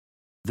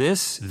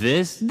This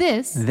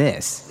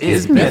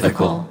is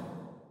mythical.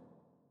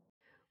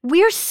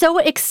 We're so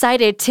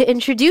excited to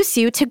introduce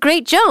you to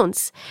Great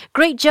Jones.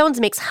 Great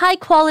Jones makes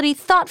high-quality,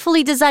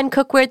 thoughtfully designed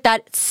cookware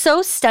that's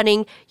so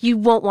stunning you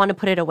won't want to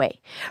put it away.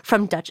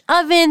 From Dutch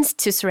ovens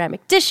to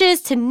ceramic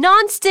dishes to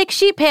non-stick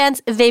sheet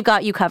pans, they've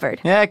got you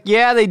covered. Heck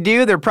yeah, they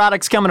do. Their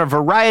products come in a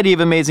variety of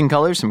amazing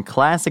colors, from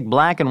classic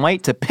black and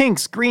white to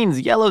pinks, greens,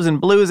 yellows,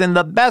 and blues. And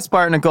the best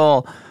part,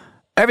 Nicole,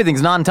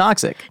 everything's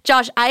non-toxic.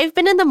 Josh, I've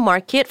been in the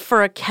market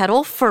for a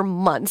kettle for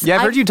months. Yeah,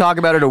 I've heard you talk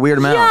about it a weird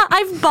amount. Yeah,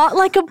 I've bought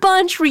like a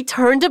bunch,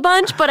 returned a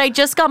bunch, but I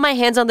just got my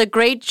hands on the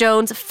Great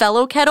Jones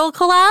Fellow Kettle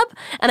collab,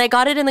 and I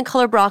got it in the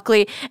color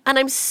broccoli, and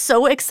I'm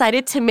so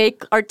excited to make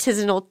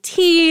artisanal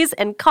teas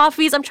and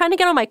coffees. I'm trying to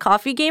get on my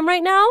coffee game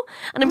right now,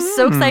 and I'm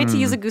so excited to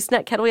use a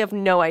gooseneck kettle. You have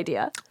no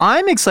idea.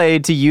 I'm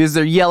excited to use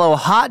their yellow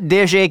hot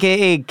dish,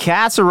 a.k.a.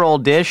 casserole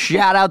dish.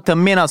 Shout out to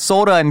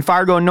Minnesota and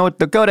Fargo, North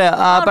Dakota.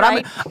 But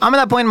right. I'm at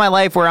that point in my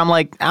life where I'm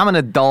like, I'm an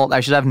adult.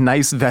 I should have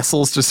nice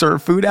vessels to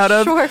serve food out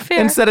of. Sure,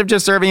 fair. Instead of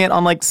just serving it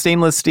on like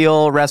stainless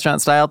steel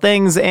restaurant style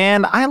things.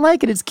 And I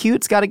like it. It's cute.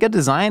 It's got a good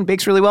design.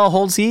 Bakes really well.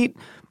 Holds heat.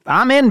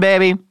 I'm in,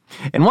 baby.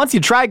 And once you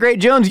try Great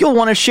Jones, you'll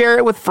want to share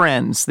it with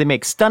friends. They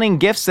make stunning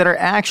gifts that are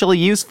actually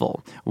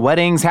useful.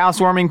 Weddings,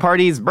 housewarming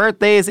parties,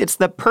 birthdays. It's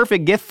the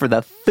perfect gift for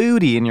the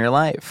foodie in your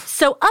life.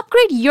 So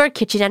upgrade your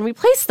kitchen and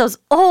replace those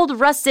old,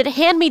 rusted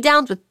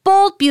hand-me-downs with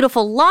bold,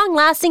 beautiful,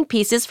 long-lasting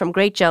pieces from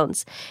Great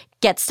Jones.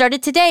 Get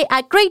started today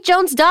at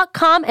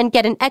greatjones.com and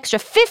get an extra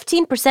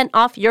 15%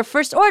 off your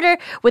first order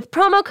with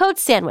promo code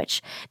SANDWICH.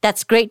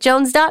 That's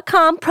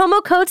greatjones.com,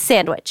 promo code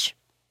SANDWICH.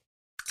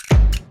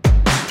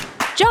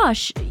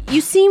 Josh, you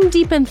seem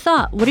deep in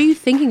thought. What are you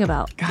thinking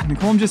about? God,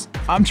 Nicole,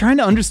 I'm trying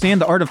to understand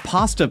the art of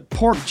pasta,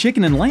 pork,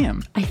 chicken, and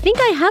lamb. I think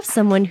I have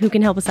someone who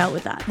can help us out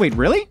with that. Wait,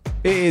 really?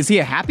 Is he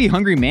a happy,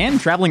 hungry man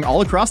traveling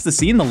all across the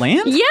sea and the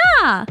land?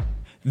 Yeah!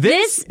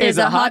 This is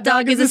a hot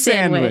dog is a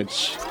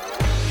sandwich.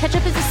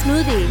 Ketchup is a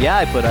smoothie. Yeah,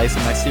 I put ice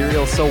in my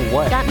cereal, so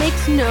what? That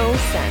makes no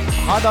sense. A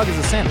hot dog is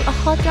a sandwich. A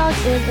hot dog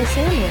is a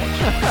sandwich.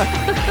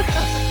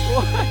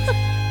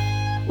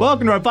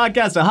 Welcome to our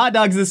podcast, A Hot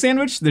Dog is a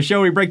Sandwich, the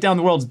show where we break down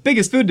the world's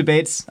biggest food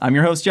debates. I'm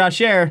your host, Josh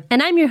Scher.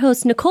 And I'm your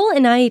host, Nicole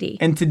Inaidi.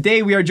 And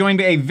today we are joined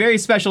by a very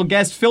special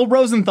guest, Phil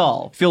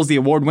Rosenthal. Phil's the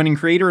award-winning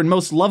creator and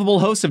most lovable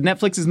host of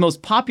Netflix's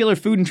most popular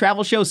food and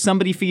travel show,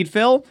 Somebody Feed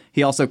Phil.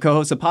 He also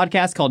co-hosts a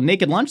podcast called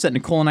Naked Lunch that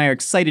Nicole and I are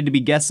excited to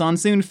be guests on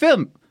soon.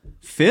 Phil.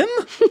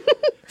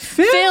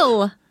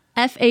 Phil.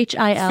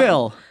 F-H-I-L.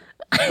 Phil,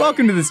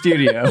 welcome to the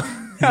studio.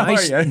 How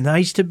are you?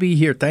 Nice to be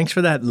here. Thanks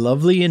for that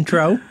lovely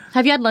intro.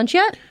 Have you had lunch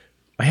yet?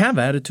 I have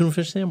had a tuna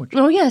fish sandwich.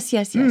 Oh, yes.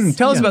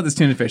 Tell us about this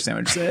tuna fish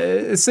sandwich.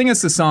 Sing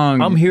us a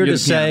song. I'm here to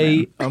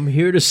say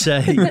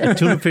a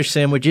tuna fish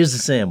sandwich is a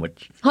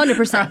sandwich.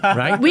 100%.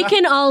 Right? We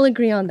can all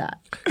agree on that.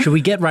 Should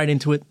we get right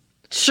into it?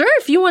 Sure.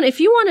 If you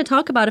want to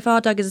talk about if a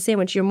hot dog is a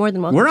sandwich, you're more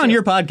than welcome. We're on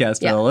your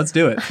podcast, Phil. Let's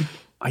do it.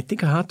 I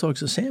think a hot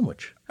dog's a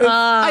sandwich.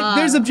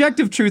 There's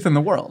objective truth in the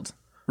world,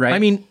 right? I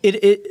mean,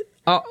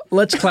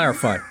 let's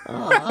clarify.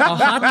 A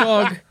hot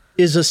dog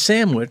is a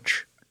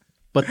sandwich,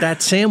 but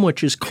that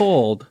sandwich is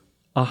called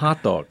a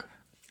hot dog.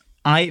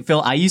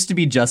 Phil, I used to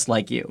be just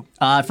like you.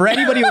 For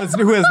anybody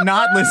who has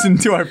not listened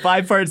to our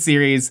 5-part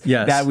series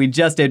that we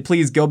just did,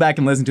 please go back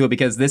and listen to it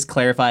because this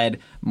clarified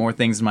more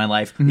things in my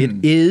life.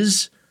 It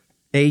is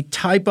a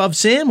type of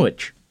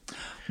sandwich.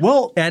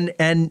 Well,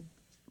 and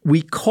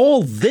we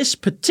call this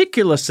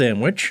particular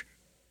sandwich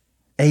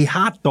a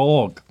hot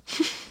dog.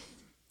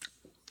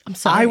 I'm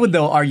sorry. I would,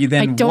 though, argue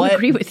then I don't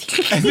agree with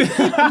you.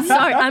 I'm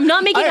sorry. I'm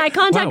not making eye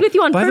contact with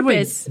you on by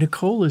purpose. The way,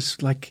 Nicole is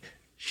like,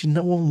 she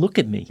won't look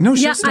at me. No,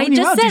 Yeah, I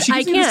just said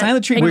I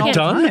can't. We're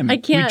done? I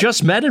can't. We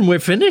just met and we're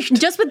finished?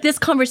 Just with this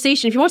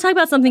conversation. If you want to talk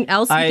about something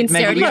else, we can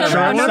stare at each other.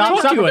 I don't wanna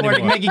talk to you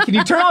anymore. Maggie, can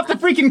you turn off the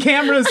freaking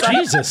cameras?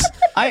 Jesus.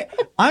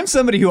 I'm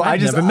somebody who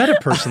I've never met a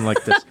person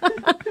like this.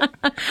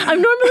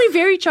 I'm normally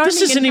very charming.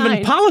 This isn't even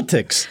kind.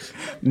 politics.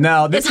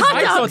 No, this It's hot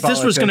I dogs. thought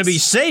this was going to be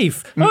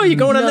safe. Oh, you're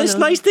going on this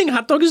nice thing,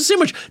 hot dog is a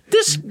sandwich.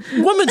 This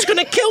woman's going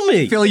to kill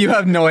me. Phil, you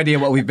have no idea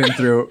what we've been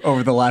through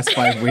over the last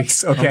 5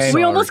 weeks, okay?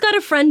 We almost got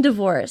a friend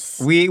divorce.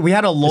 We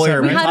had a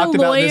lawyer. We talked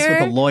about this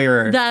with a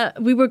lawyer.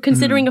 That we were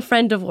considering a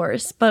friend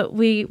divorce, but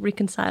we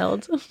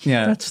reconciled.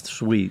 Yeah. That's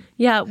sweet.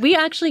 Yeah, we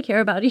actually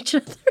care about each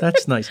other.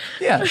 That's nice.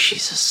 Yeah.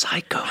 She's a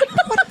psycho.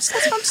 That's what I'm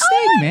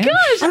saying, man. gosh,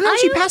 I don't know if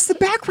she passed the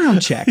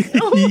background check.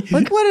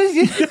 Like, what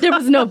is it? There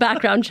was no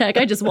background check.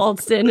 I just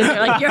waltzed in and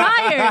they're like, "You're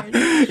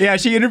hired." Yeah,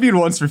 she interviewed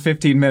once for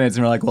 15 minutes,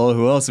 and we're like, well,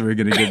 who else are we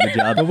going to give the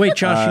job? But wait,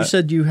 Josh, you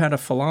said you had a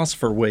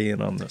philosopher weigh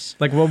in on this.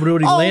 Like, what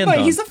would he land on?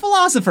 He's a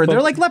philosopher.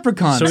 They're like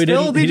leprechauns. So he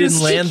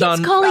didn't land He on...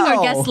 keeps calling our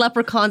No. guests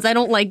leprechauns. I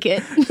don't like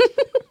it.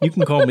 You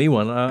can call me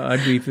one.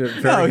 I'd be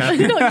very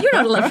happy. No, you're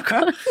not a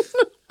leprechaun.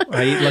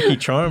 I ate Lucky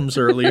Charms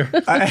earlier.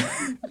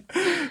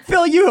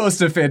 Phil, you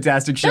host a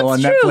fantastic show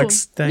on That's true.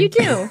 Netflix. Thank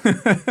You you. do.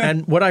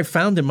 And what I've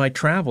found in my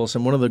travels,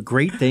 and one of the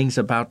great things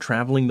about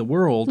traveling the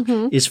world,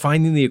 is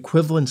finding the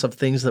equivalents of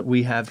things that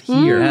we have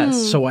here.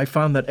 Yes. So I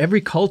found that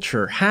every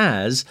culture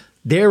has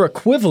their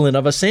equivalent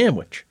of a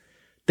sandwich.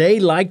 They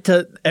like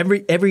to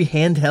every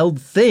handheld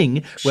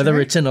thing, whether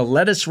it's in a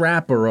lettuce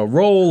wrap or a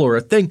roll or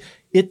a thing,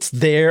 it's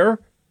their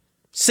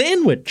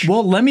sandwich.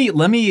 Well, let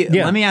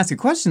me ask a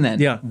question then.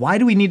 Yeah. Why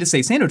do we need to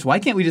say sandwich? Why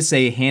can't we just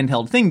say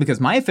handheld thing? Because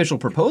my official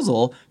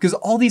proposal, because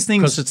all these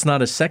things, Because it's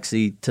not as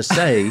sexy to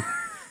say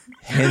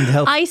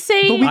handheld. I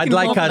say but we I'd can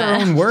like make our a-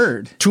 own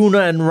word. tuna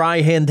and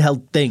rye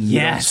handheld thing. You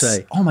don't Yes.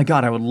 say. Oh my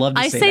God, I would love to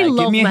I say say that.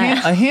 Give me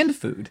love a hand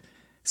food.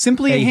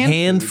 Simply A a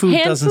hand food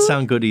Hand doesn't food?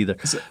 sound good either.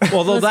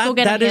 Although Let's go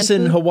get a that is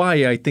hand in food.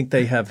 Hawaii. I think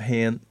they have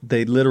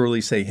they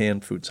literally say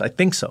hand foods. I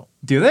think so.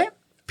 Do they?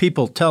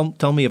 People,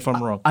 tell me if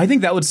I'm wrong. I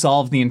think that would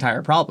solve the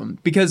entire problem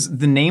because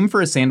the name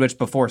for a sandwich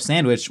before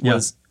sandwich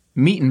was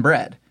meat and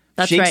bread.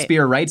 That's right.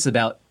 Shakespeare writes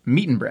about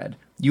meat and bread.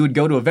 You would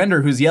go to a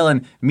vendor who's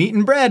yelling, meat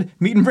and bread,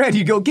 meat and bread.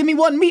 You'd go, give me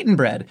one meat and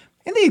bread.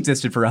 And they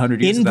existed for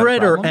 100 years.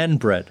 Inbred or and?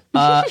 inbred?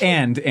 Not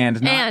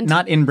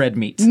inbred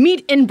meat.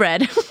 meat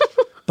inbred.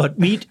 But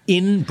meat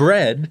in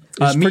bread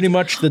is pretty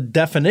much the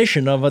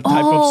definition of a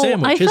type of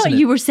sandwich, I isn't thought it?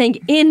 you were saying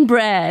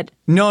inbred.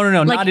 No,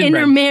 Like not inbred.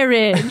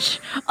 intermarriage.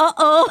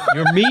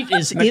 Your meat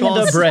is in the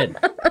Nicholas. bread.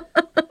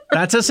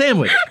 That's a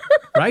sandwich,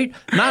 right?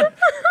 Not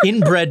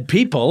inbred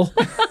people.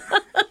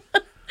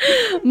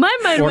 My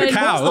mind Or went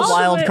cows. all The the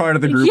wild way- card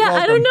of the group. Yeah, I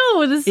Welcome. don't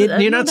know. This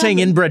You're not saying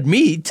inbred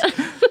meat.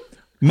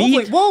 Meat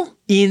Hopefully- well-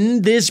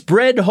 in this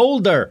bread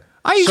holder.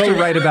 I used to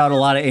write about a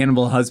lot of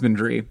animal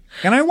husbandry,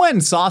 and I went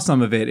and saw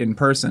some of it in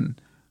person.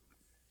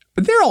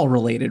 But they're all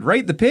related,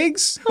 right? The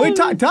pigs? Wait,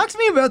 talk to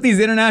me about these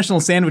international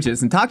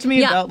sandwiches and talk to me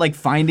Yeah. about like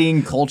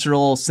finding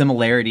cultural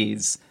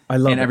similarities I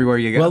love in it. everywhere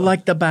you go. Well,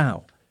 like the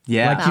bao.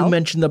 Yeah. Like you Bao.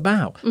 mentioned the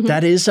bao.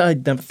 That is, I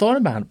never thought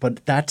about it,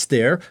 but that's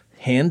their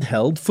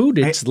handheld food.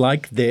 It's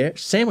like their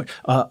sandwich.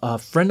 A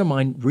friend of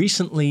mine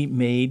recently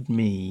made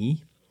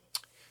me,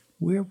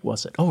 where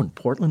was it? Oh, in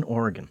Portland,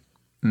 Oregon.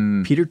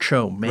 Peter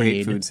Cho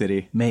made food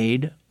city.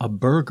 made a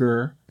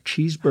burger,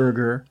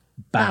 cheeseburger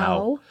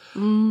bao.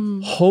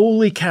 Bao.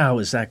 Holy cow,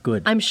 is that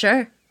good? I'm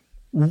sure.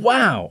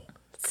 Wow.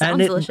 Sounds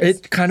and delicious.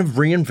 it kind of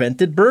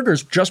reinvented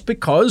burgers just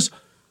because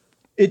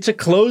it's a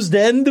closed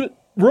end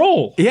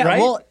roll. yeah, right?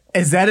 well,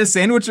 is that a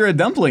sandwich or a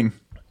dumpling?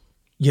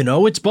 You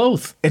know, it's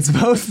both. It's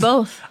both.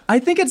 Both. I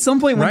think at some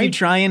point when you Right?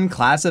 try and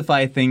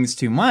classify things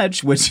too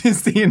much, which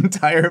is the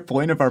entire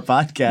point of our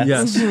podcast,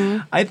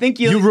 Yes. I think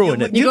You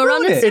ruin it. You go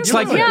around ruin in it. circles. It's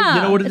like, Yeah,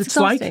 you know what it's it's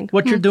like? exhausting.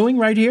 What you're doing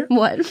right here?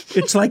 What?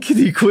 It's like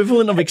the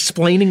equivalent of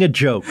explaining a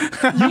joke.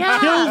 Yeah.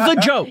 Kill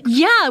the joke.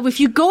 Yeah, if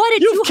you go at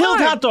it You've too killed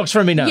hard. hot dogs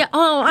for me now. Yeah.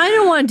 Oh, I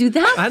don't want to do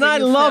that. And for I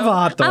you, love Phil.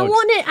 hot dogs.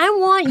 I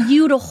want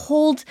you to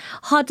hold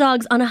hot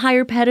dogs on a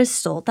higher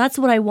pedestal. That's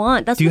what I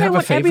want. That's Do you what I have a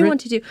want everyone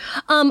to favorite?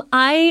 do.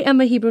 I am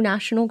a Hebrew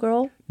national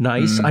girl.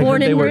 Nice. I Born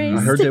heard they and were. raised.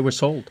 I heard they were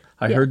sold.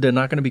 I heard they're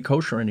not going to be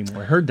kosher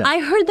anymore. I heard that. I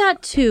heard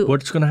that too.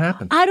 What's going to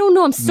happen? I don't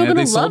know. I'm still Yeah,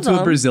 gonna they love sold to a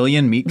them.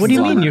 Brazilian meat. What do you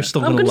mean conglomerate. you're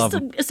still I'm going to gonna love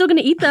them? still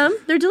gonna eat them.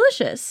 They're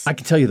delicious. I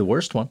can tell you the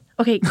worst one.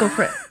 Okay, go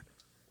for it.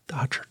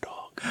 Dodger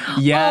dog.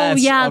 Yes.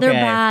 Oh yeah, they're okay.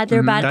 bad.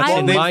 They're bad. That's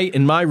I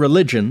in my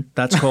religion.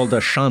 That's called a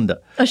shanda.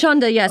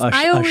 Ashanda, yes.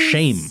 A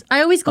shame.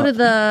 I always go to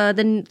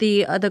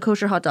the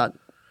kosher hot dog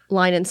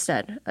line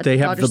instead. At They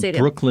have Dodger the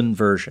Stadium. Brooklyn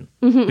version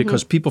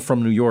because people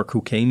from New York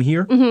who came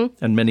here,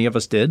 and many of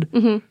us did,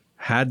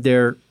 had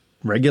their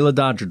regular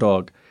Dodger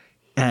dog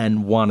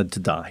and wanted to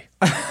die.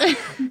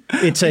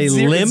 It's a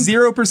limp.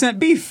 0%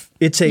 beef.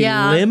 It's a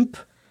Yeah. limp,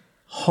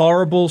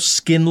 horrible,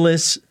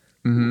 skinless,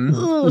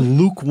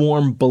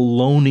 lukewarm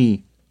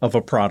baloney of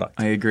a product.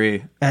 I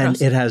agree.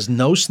 And it has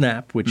no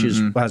snap, which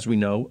is, as we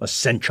know,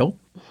 essential,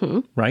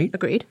 right?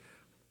 Agreed.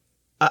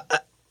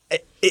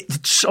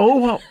 It's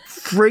so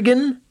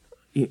friggin'.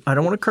 I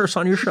don't want to curse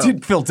on your show.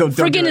 Dude, Phil, don't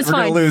Friggin' do it. is We're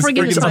gonna fine. lose. Friggin' is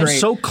Friggin's fine. I'm great.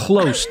 so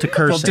close to Phil,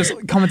 cursing.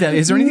 just comment that.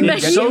 Is there anything?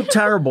 It's so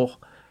terrible.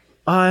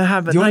 I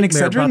have a Do you want an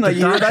nightmare Excedrin? about Like, the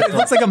you're Dodger about, it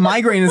looks like a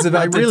migraine is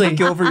about really- to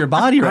take over your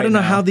body right now. I don't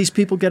know how these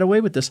people get away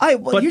with this. Well,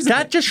 but here's the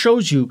that thing. just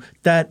shows you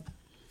that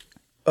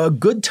a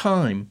good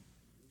time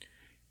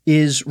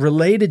is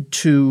related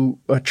to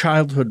a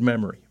childhood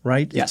memory,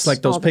 right? Yes. It's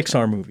like those All the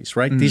Pixar movies,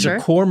 right? These are Sure.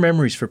 core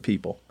memories for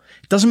people.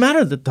 It doesn't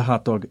matter that the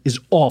hot dog is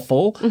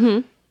awful.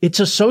 It's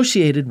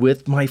associated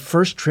with my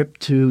first trip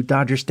to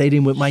Dodger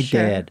Stadium with my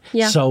Sure. dad.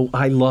 Yeah. So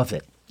I love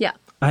it. Yeah.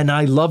 And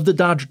I love the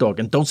Dodger dog.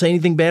 And don't say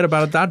anything bad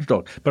about a Dodger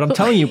dog. But I'm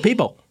telling you,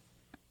 people,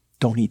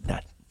 don't eat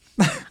that.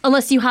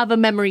 Unless you have a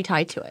memory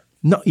tied to it.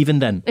 No, even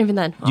then. Even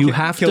then. You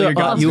have Kill to. your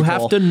gods, You Nicole.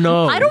 have to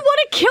know. I don't want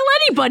to kill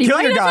anybody. Kill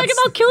Why your are you talking gods.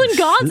 about killing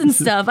gods and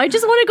stuff? I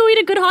just want to go eat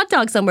a good hot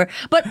dog somewhere.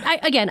 But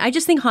I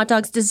just think hot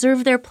dogs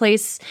deserve their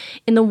place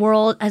in the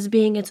world as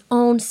being its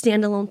own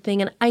standalone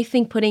thing. And I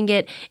think putting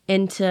it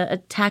into a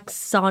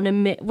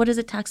taxonomy, what is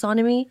it,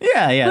 taxonomy?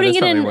 Yeah, Putting that's it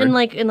probably a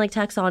word. in like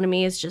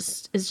taxonomy is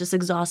just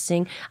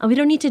exhausting. And we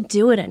don't need to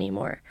do it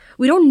anymore.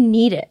 We don't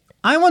need it.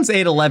 I once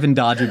ate 11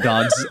 Dodger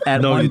dogs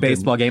at No, one you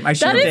baseball game. I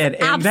should That have is did.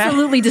 and that-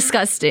 absolutely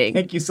disgusting.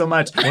 Thank you so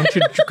much. Why don't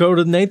you go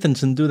to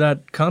Nathan's and do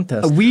that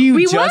contest? We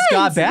We just went.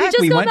 got back.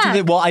 We just got went to back.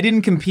 the. Well, I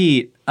didn't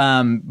compete,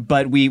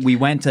 but we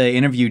went to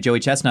interview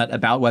Joey Chestnut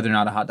about whether or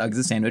not a hot dog is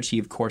a sandwich. He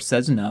of course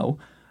says no.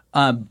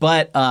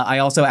 But I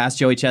also asked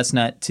Joey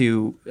Chestnut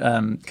to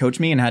coach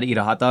me in how to eat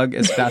a hot dog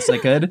as fast as I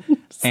could.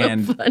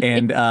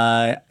 And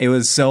it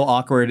was so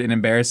awkward and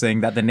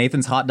embarrassing that the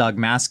Nathan's Hot Dog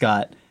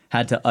mascot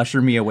had to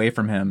usher me away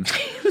from him.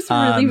 It was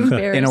really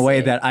embarrassing. In a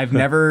way that I've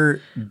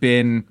never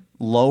been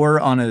lower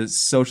on a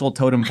social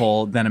totem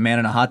pole than a man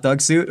in a hot dog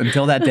suit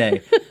until that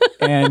day.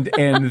 And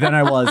then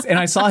I was. And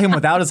I saw him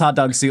without his hot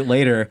dog suit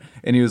later,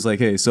 and he was like,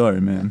 "Hey, sorry,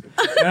 man."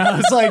 And I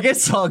was like,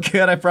 "It's all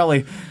good. I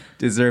probably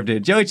deserved it."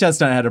 Joey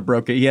Chestnut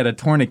he had a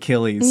torn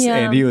Achilles,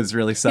 and he was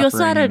really suffering. He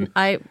also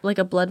had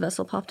a blood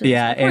vessel popped in.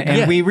 Yeah,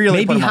 and we really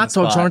maybe put him on hot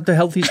the dogs spot. aren't the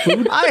healthiest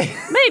food.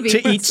 Maybe.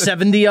 To eat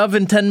 70 of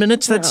in 10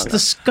 minutes, that's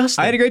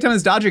disgusting. I had a great time at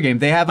this Dodger game.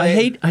 They have. I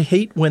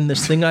hate when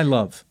this thing I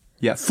love,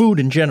 Yes.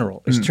 food in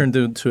general, is turned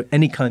into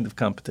any kind of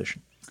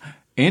competition.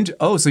 And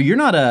so you're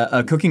not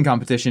a cooking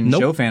competition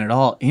show fan at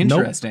all.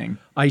 Interesting.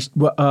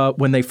 Nope.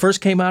 When they first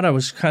came out, I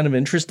was kind of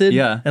interested.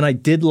 Yeah. And I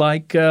did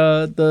like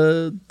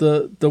the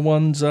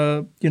ones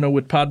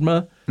with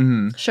Padma.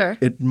 Sure.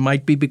 It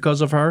might be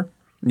because of her.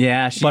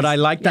 Yeah, But I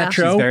liked that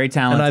show. She's very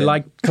talented. And I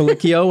liked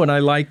Colicchio, and I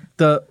liked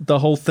the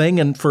whole thing.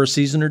 And for a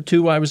season or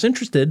two, I was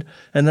interested,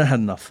 and then I had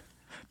enough.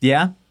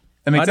 Yeah.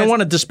 That makes I don't sense.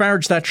 want to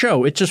disparage that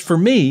show. It's just for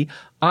me,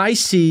 I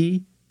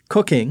see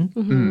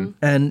cooking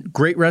and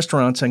great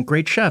restaurants and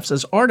great chefs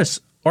as artists.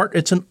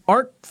 It's an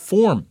art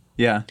form.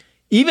 Yeah.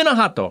 Even a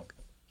hot dog,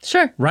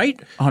 Sure. right?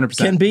 100%.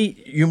 Can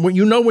be, when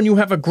you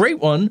have a great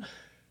one.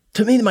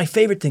 To me, my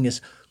favorite thing is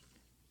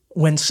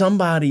when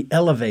somebody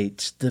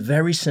elevates the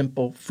very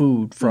simple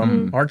food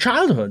from our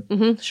childhood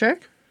Sure.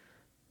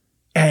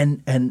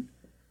 and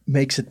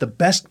makes it the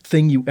best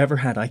thing you ever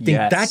had. I think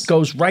Yes. that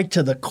goes right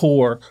to the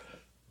core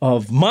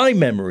of my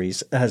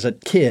memories as a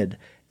kid.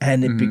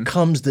 And it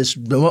becomes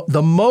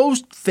the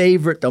most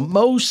favorite, the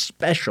most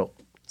special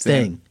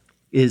thing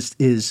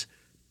is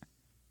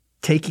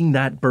taking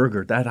that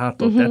burger, that hot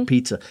dog, that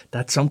pizza.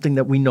 That's something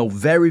that we know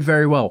very,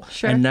 very well.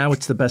 Sure. And now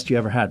it's the best you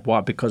ever had.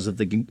 Why? Because of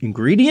the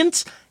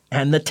ingredients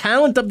and the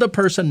talent of the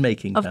person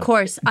making them. Of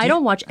course. I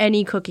don't watch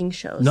any cooking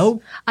shows.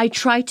 No? I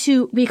try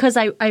to, because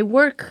I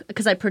work,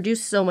 because I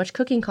produce so much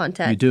cooking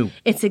content. You do.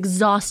 It's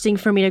exhausting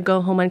for me to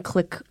go home and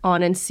click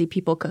on and see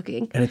people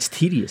cooking. And it's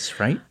tedious,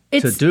 right?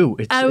 It's- to do.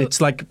 I-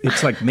 It's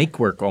like make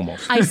work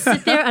almost. I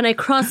sit there and I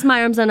cross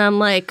my arms and I'm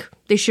like,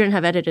 they shouldn't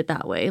have edited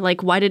that way.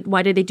 Like, why did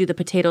they do the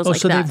potatoes like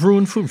so that? they've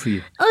ruined food for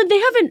you. They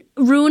haven't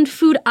ruined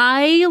food.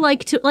 I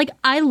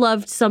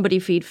loved Somebody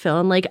Feed Phil,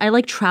 and I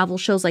like travel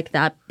shows like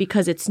that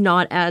because it's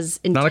not as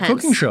intense. Not a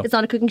cooking show. It's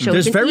not a cooking show.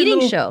 There's it's an eating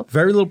little, show.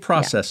 Very little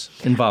process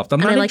involved. I'm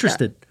And not I like that.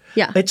 interested.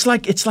 Yeah. It's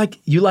like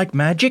you like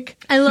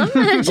magic. I love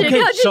magic. Okay,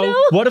 How'd you so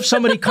know? what if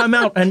somebody come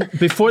out and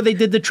before they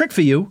did the trick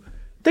for you,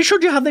 they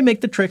showed you how they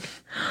make the trick.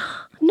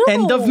 No.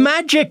 End of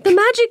magic. The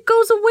magic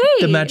goes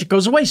away. The magic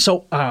goes away.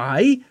 So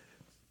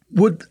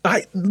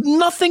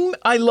nothing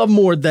I love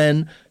more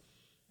than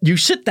you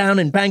sit down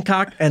in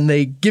Bangkok and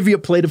they give you a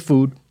plate of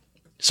food.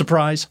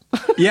 Surprise.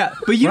 Yeah,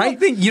 but you Right?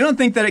 don't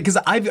think that because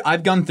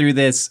I've gone through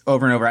this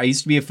over and over. I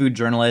used to be a food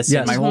journalist,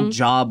 Yes. and my whole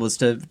job was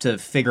to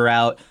figure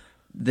out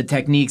the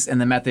techniques and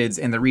the methods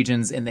and the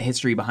regions and the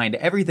history behind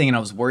everything. And I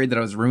was worried that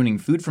I was ruining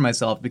food for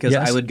myself because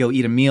Yes. I would go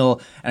eat a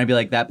meal and I'd be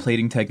like, that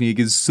plating technique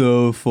is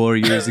so 4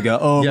 years ago.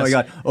 Oh my Yes.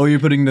 God. Oh, you're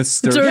putting the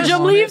sturgeon Sturgeon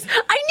on leaves. it.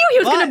 I knew he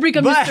was going to bring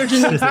up the but-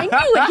 sturgeon leaves. I knew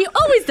it. He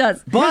always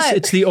does. Yes,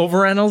 it's the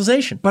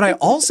overanalyzation. But I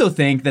also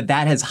think that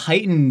has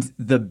heightened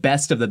the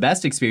best of the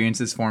best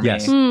experiences for me.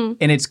 Yes. Hmm.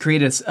 And it's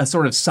created a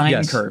sort of sine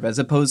Yes. curve as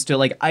opposed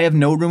to I have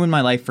no room in my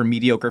life for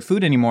mediocre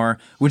food anymore,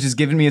 which has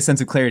given me a sense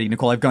of clarity.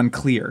 Nicole, I've gone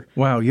clear.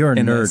 Wow, you're a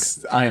in nerd. this.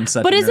 I am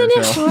such But a isn't nerd,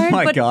 it Phil. hard?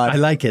 My But- God. I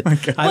like it.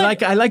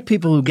 I like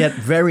people who get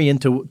very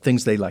into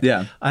things they like.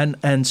 Yeah.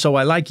 And so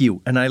I like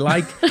you, and I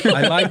like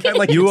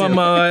like you. you I'm too.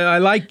 I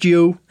liked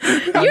you.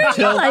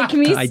 You like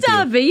me. I do.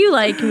 Stop it. You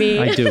like me.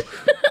 I do.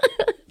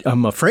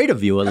 I'm afraid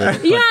of you a little.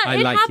 But Yeah, I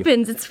it like you.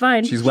 happens. It's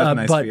fine. She's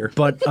weaponized fear.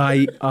 But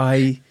I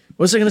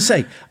what was I going to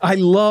say? I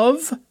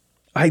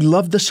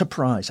love the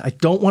surprise. I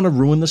don't want to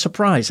ruin the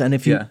surprise. And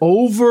if you Yeah.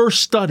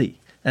 overstudy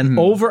and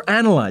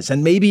overanalyze,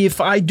 and maybe if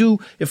I do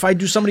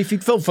Somebody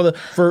Feed Phil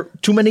for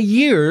too many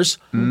years,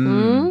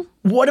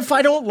 what if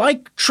I don't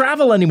like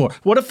travel anymore?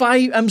 What if I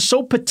am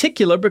so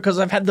particular because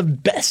I've had the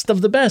best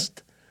of the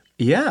best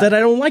Yeah. that I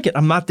don't like it?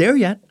 I'm not there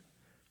yet.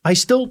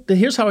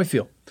 Here's how I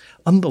feel.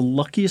 I'm the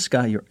luckiest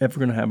guy you're ever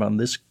going to have on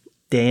this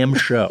damn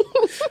show.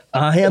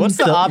 I am What's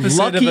the opposite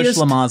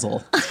luckiest. of a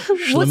schlemazel?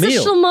 What's a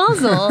Schlemiel.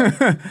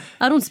 schlemazel?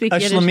 I don't speak A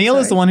Yiddish. schlemiel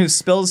is the sorry. one who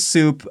spills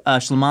soup. A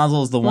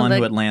schlemazel is the one who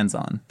like- it lands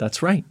on.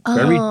 That's right.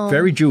 Very,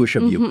 very Jewish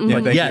of you.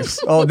 But Thank yes.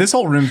 you. Oh, this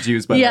whole room's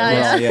Jews, by the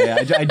Yeah, way. yeah. Yeah.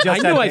 I just I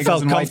had knew I bagels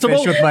felt and white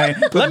comfortable. fish with my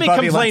Let me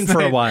buddy complain last for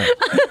a night. while.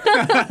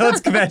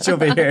 Let's kvetch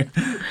over here.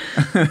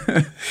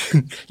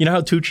 You know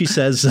how Tucci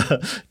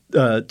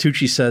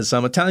says,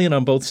 I'm Italian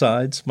on both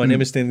sides. My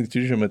name is Stanley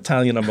Tucci. I'm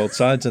Italian on both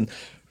sides, and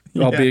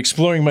I'll be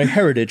exploring my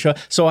heritage.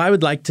 So I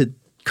would like to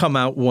come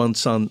out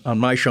once on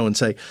my show and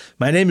say,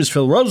 my name is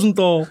Phil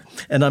Rosenthal,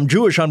 and I'm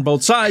Jewish on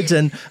both sides,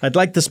 and I'd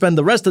like to spend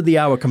the rest of the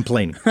hour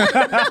complaining. That's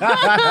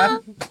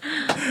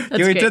Can we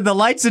great. turn the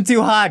lights are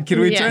too hot? Can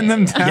we Yeah. turn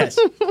them down? Yes.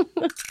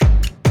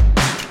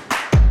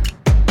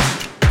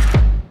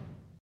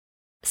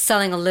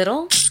 Selling a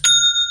little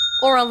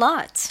or a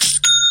lot?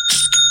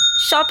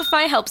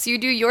 Shopify helps you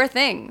do your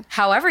thing,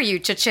 however you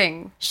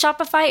cha-ching.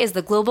 Shopify is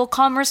the global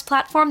commerce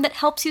platform that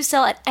helps you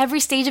sell at every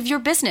stage of your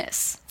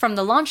business. From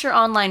the launch your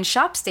online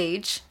shop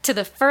stage, to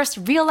the first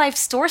real-life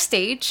store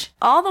stage,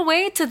 all the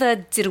way to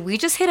the did we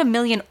just hit 1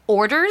 million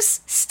orders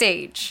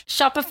stage.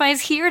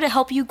 Shopify's here to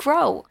help you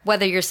grow.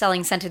 Whether you're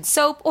selling scented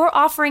soap or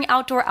offering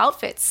outdoor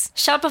outfits,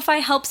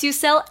 Shopify helps you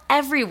sell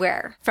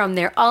everywhere. From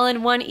their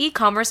all-in-one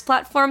e-commerce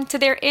platform to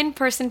their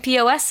in-person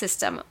POS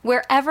system,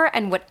 wherever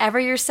and whatever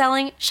you're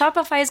selling,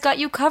 Shopify's got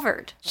you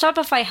covered.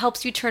 Shopify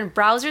helps you turn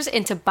browsers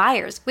into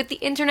buyers with the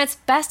internet's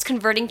best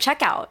converting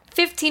checkout.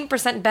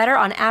 15% better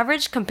on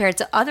average compared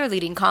to other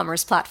leading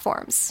commerce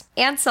platforms.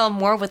 And sell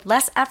more with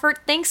less effort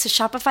thanks to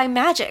Shopify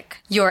Magic,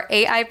 your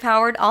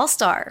AI-powered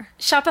all-star.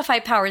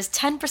 Shopify powers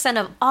 10%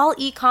 of all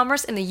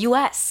e-commerce in the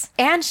US.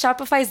 And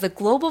Shopify is the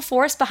global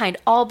force behind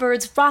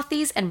Allbirds,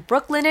 Rothy's, and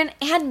Brooklinen,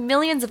 and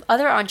millions of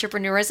other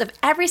entrepreneurs of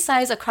every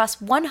size across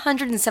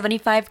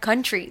 175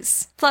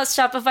 countries. Plus,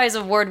 Shopify's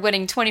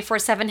award-winning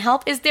 24/7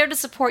 help is there to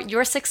support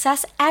your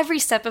success every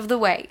step of the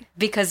way.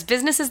 Because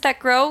businesses that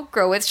grow,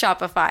 grow with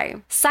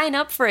Shopify. Sign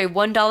up for a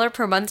 $1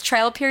 per month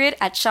trial period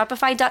at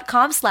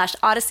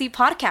shopify.com/Odyssey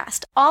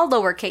Podcast, all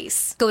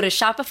lowercase. Go to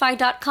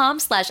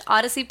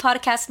shopify.com/Odyssey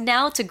Podcast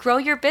now to grow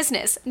your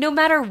business, no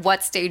matter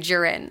what stage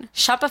you're in.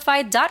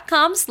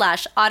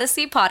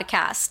 Shopify.com/Odyssey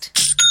Podcast.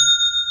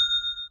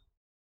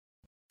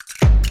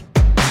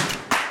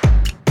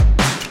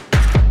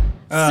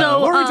 So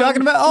what were we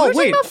talking about? Oh, we're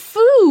wait. talking about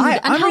food and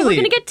I'm how really-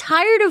 we're going to get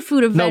tired of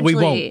food No, eventually.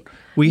 we won't.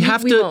 We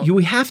have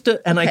won't.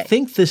 to, and I Okay.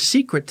 think the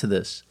secret to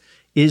this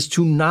is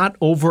to not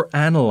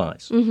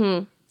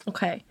overanalyze.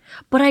 Okay,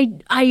 but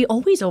I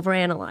always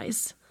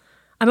overanalyze.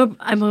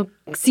 I'm a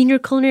senior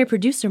culinary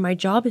producer. My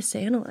job is to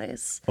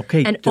analyze.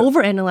 Okay, and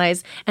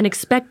overanalyze and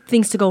expect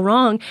things to go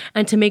wrong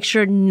and to make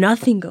sure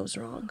nothing goes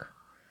wrong.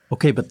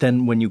 Okay, but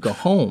then when you go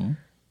home,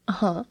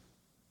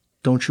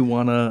 don't you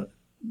want to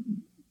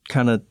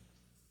kind of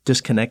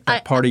disconnect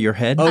that part of your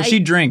head? Oh, she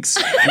drinks.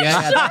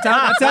 Yeah,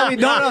 that's how we.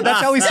 No, that's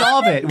how we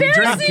solve it. We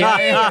drink.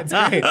 Yeah, it's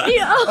great.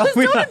 It's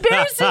so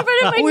embarrassing in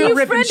front of my We new were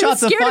ripping friend who's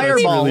shots of scared of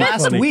me. Fireball Really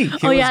last funny. week.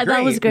 It Oh, yeah,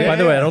 that was great. By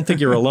the way, I don't think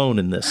you're alone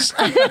in this.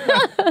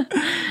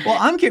 Well,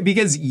 I'm curious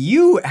because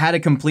you had a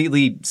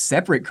completely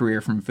separate career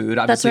from food.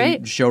 Obviously,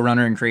 right.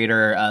 showrunner and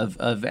creator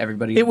of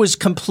everybody. It was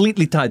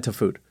completely tied to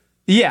food.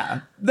 Yeah,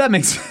 that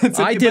makes sense.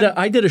 I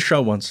did a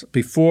show once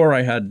before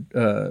I had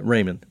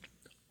Raymond.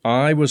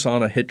 I was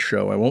on a hit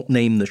show. I won't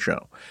name the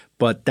show,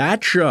 but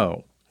that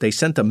show, they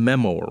sent a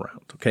memo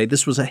around. Okay,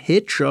 this was a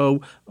hit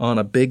show on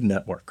a big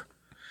network.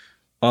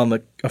 On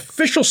the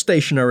official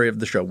stationery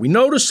of the show, we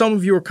noticed some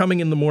of you are coming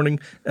in the morning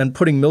and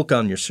putting milk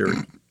on your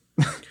cereal.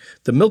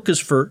 The milk is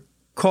for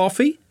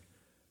coffee.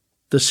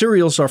 The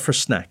cereals are for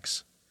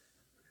snacks.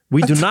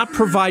 We do not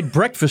provide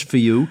breakfast for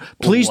you.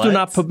 Please do What?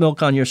 not put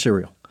milk on your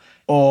cereal.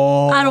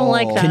 I don't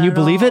like that. Can you at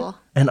believe it? all.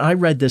 And I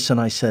read this and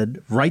I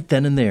said, right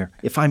then and there,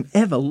 if I'm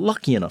ever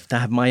lucky enough to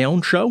have my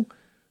own show,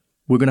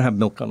 we're going to have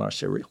milk on our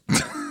cereal.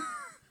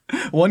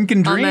 One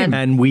can dream. Amen.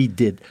 And we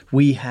did.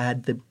 We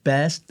had the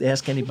best,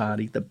 ask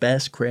anybody, the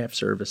best craft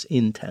service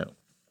in town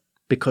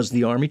because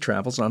the Army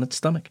travels on its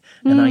stomach.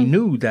 And I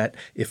knew that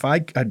if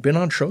I'd been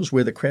on shows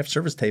where the craft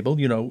service table,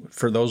 you know,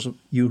 for those of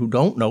you who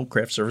don't know,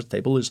 craft service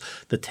table is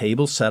the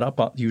table set up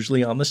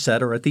usually on the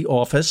set or at the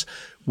office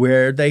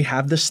where they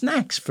have the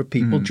snacks for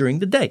people during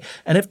the day.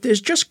 And if there's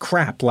just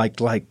crap like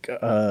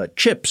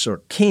chips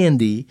or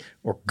candy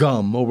or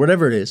gum or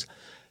whatever it is,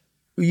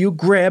 you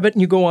grab it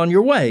and you go on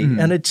your way,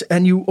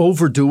 and you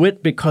overdo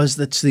it because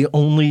that's the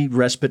only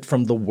respite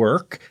from the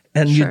work,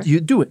 and you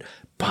do it.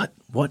 But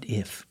what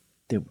if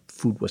the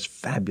food was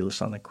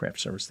fabulous on the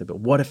craft service table?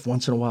 What if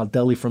once in a while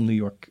deli from New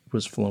York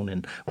was flown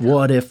in?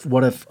 What if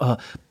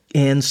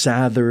Ann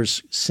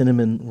Sather's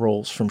cinnamon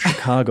rolls from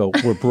Chicago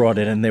were brought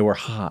in and they were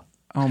hot?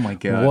 Oh my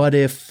God. What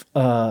if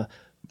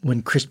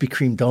when Krispy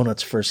Kreme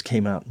donuts first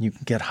came out and you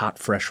can get hot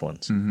fresh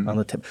ones on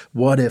the tip?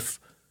 What if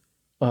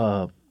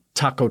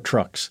taco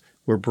trucks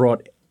were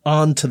brought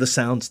onto the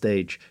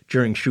soundstage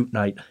during shoot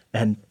night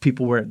and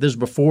people were, this was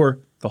before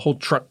the whole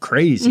truck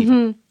craze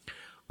even.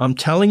 I'm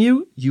telling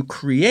you, you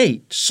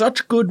create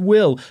such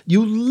goodwill.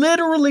 You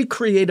literally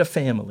create a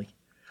family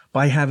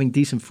by having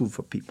decent food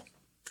for people.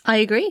 I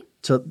agree.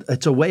 So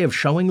it's a way of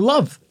showing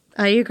love,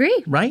 I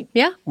agree. right?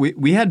 Yeah.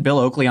 We had Bill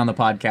Oakley on the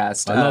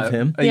podcast. I love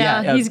him.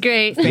 Yeah, he's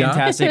great.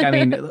 Fantastic. I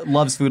mean,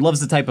 loves food. Loves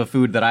the type of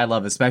food that I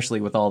love, especially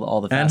with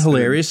all the And fast food.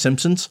 hilarious,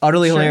 Simpsons.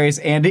 Utterly hilarious.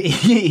 And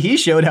he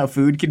showed how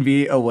food can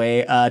be a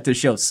way to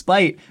show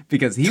spite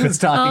because he was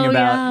talking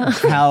about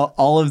how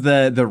all of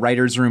the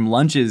writer's room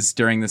lunches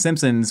during The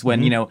Simpsons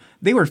when, you know,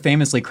 they were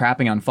famously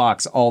crapping on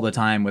Fox all the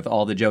time with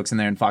all the jokes in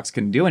there and Fox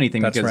couldn't do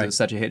anything That's because right. it was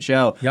such a hit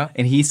show. Yeah.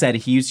 And he said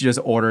he used to just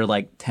order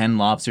like 10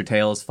 lobster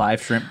tails,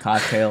 5 shrimp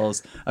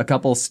cocktails, a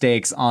couple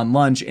steaks on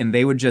lunch, and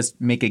they would just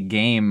make a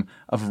game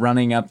of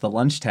running up the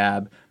lunch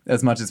tab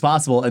as much as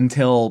possible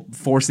until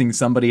forcing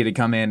somebody to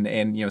come in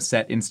and, you know,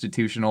 set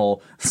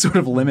institutional sort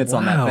of limits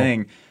on that Wow.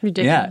 thing.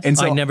 Ridiculous. Yeah, and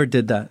so I never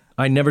did that.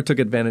 I never took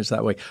advantage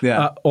that way.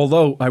 Yeah.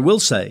 Although I will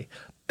say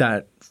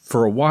that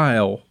for a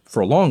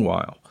long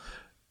while,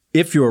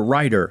 if you're a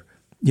writer,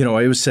 you know,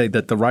 I always say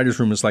that the writer's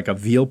room is like a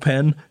veal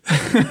pen.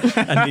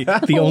 And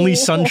the only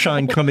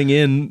sunshine coming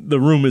in the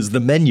room is the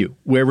menu,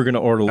 where we're going to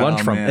order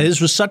lunch from. man. And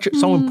this was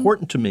so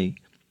important to me,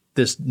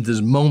 this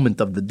moment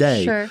of the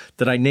day, Sure.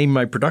 that I named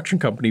my production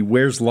company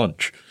Where's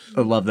Lunch?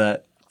 I love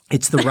that.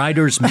 It's the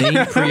writer's main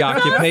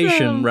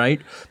preoccupation,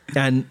 right?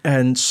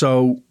 And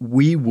so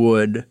we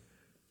would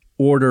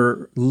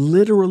order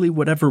literally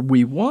whatever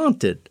we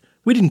wanted.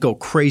 We didn't go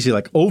crazy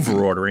like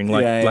over ordering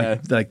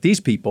like these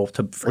people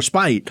for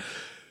spite.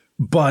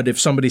 But if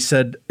somebody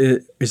said,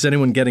 "Is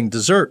anyone getting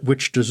dessert?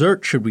 Which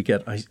dessert should we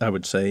get?" I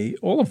would say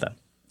all of them,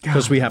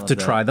 because we have to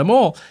try them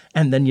all.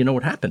 And then you know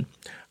what happened?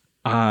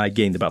 I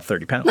gained about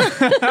 30 pounds.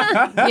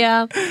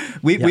 Yeah.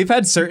 We've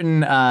had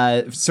certain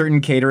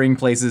catering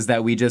places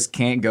that we just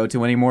can't go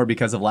to anymore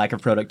because of lack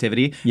of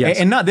productivity. Yes.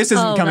 And not this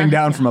isn't Oh, coming right.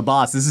 down from a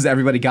boss. This is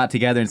everybody got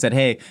together and said,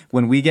 "Hey,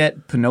 when we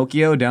get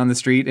Pinocchio down the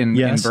street in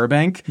Yes.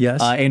 Burbank,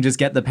 Yes. and just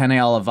get the penne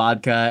alla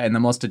vodka and the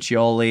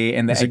mostaccioli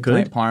and the Is it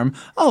eggplant good? parm."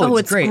 Oh,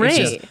 it's great. great.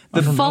 It's just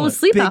the Fall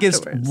asleep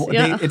biggest. afterwards.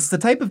 Yeah. It's the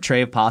type of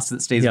tray of pasta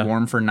that stays Yeah.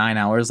 warm for 9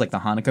 hours, like the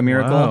Hanukkah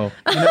miracle. Wow.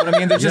 You know what I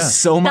mean? There's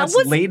just so much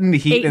was latent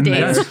heat 8 in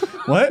days. there.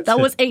 What? That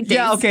was 8 days.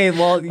 Yeah. Okay.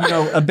 Well, you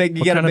know, you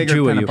get a kind of bigger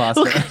Jew are pen of you?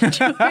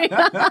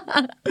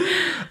 pasta.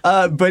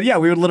 But yeah,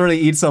 we would literally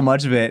eat so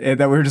much of it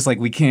that we were just like,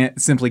 we can't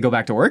simply go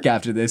back to work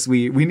after this.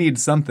 We need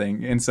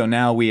something, and so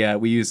now we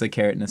use a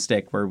carrot and a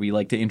stick, where we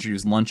like to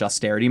introduce lunch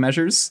austerity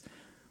measures,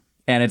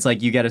 and it's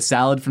like you get a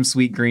salad from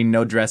Sweet Green,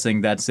 no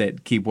dressing, that's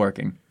it. Keep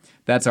working.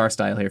 That's our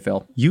style here,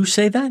 Phil. You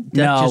say that? That's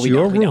No, just we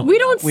your don't, we rule. don't. We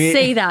don't We-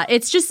 say that.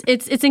 It's just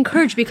it's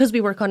encouraged because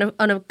we work on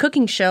a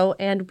cooking show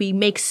and we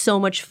make so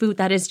much food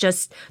that is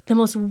just the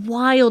most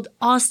wild,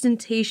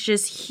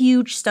 ostentatious,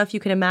 huge stuff you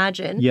can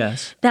imagine.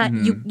 Yes. That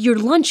your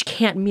lunch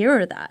can't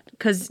mirror that,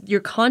 because your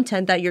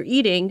content that you're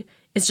eating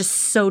is just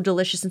so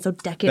delicious and so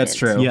decadent. That's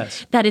true.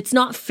 Yes. That it's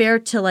not fair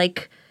to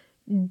like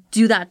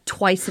do that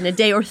twice in a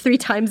day or 3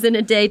 times in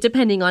a day,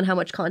 depending on how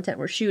much content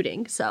we're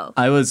shooting. So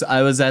I was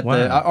at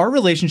Wow. our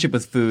relationship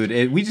with food.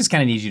 We just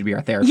kind of need you to be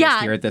our therapist Yeah,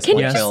 here at this can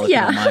point, you Phil. just- If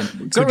you don't yeah.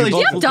 mind. So our Could you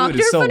relationship have with doctor food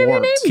is in so front of your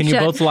warped. name? Can you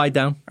Check. both lie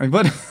down?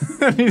 But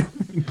I mean,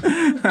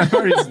 I'm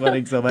already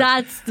sweating so much.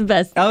 that's the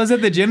best. I was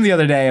at the gym the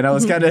other day and I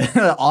was kind of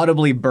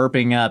audibly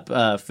burping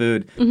up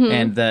food,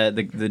 and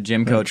the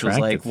gym coach was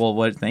like, attractive. "Well,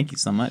 what? Thank you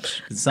so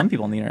much." 'Cause some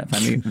people on the internet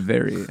find me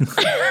very.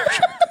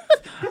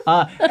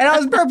 And I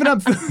was burping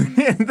up food,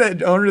 and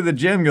the owner of the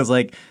gym goes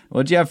like,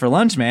 "What'd you have for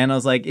lunch, man?" I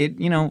was like,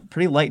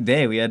 pretty light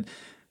day. We had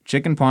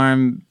chicken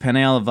parm, penne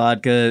alla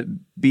vodka,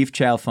 beef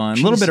chow fun,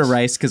 a little bit of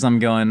rice because I'm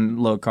going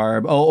low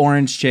carb. Oh,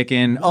 orange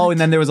chicken. Oh, and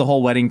then there was a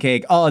whole wedding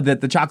cake. Oh,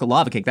 the chocolate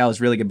lava cake, that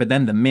was really good. But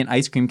then the mint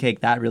ice cream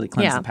cake, that really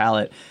cleansed Yeah. the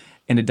palate,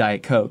 and a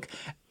Diet Coke.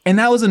 And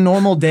that was a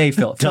normal day,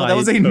 Phil. That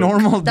was a Diet Coke.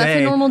 normal That's a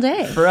day. normal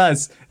day. For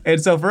us. And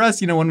so for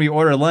us, when we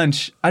order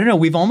lunch, I don't know,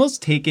 we've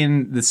almost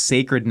taken the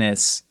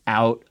sacredness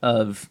out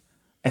of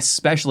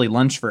especially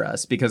lunch for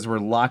us, because we're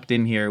locked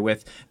in here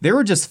there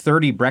were just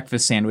 30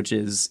 breakfast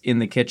sandwiches in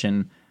the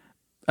kitchen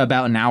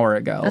about an hour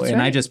ago. That's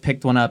and I right. just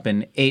picked one up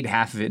and ate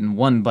half of it in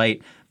one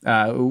bite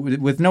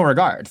with no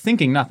regard,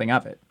 thinking nothing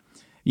of it.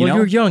 You Well, know?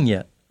 you're young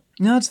yet.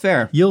 No, it's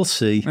fair. You'll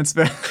see. It's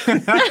fair.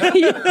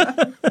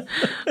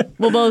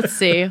 We'll both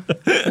see.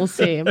 We'll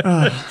see.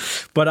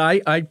 But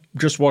I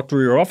just walked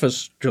through your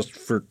office just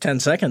for 10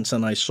 seconds,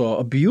 and I saw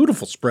a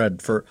beautiful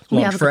spread for have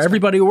lunch a for good spread.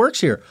 everybody who works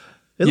here.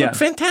 It looked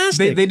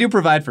fantastic. They do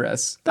provide for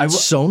us. That's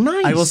so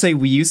nice. I will say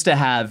we used to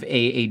have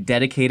a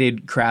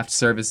dedicated craft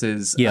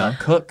services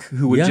cook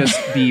who would Yeah.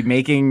 just be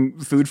making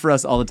food for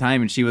us all the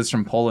time. And she was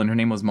from Poland. Her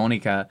name was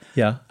Monika.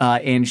 Yeah.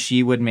 And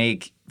she would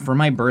make, for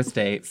my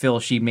birthday, Phil,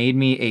 she made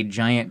me a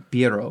giant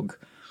pierog.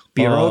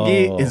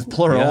 Pierogi Oh, is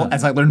plural, yeah.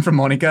 as I learned from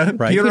Monika.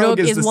 Right. Pierog Pierog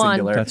is is the one.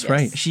 singular. That's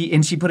right.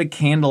 She put a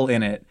candle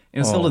in it. It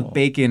was filled with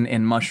bacon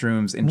and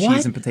mushrooms and What?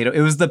 cheese and potato.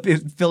 It was the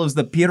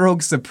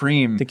pierog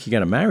supreme. I think you got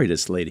to marry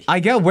this lady. I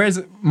get. Where's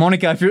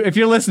Monica? If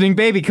you're listening,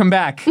 baby, come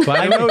back.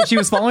 I know she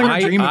was following her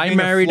dream. Of I being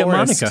married a a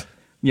florist. Monica.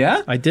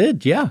 Yeah. I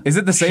did, yeah. Is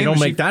it the same? She don't Is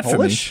make that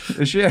Polish? for me.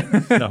 Is she?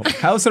 No.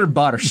 How's her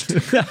borscht?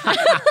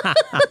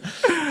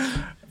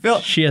 Phil,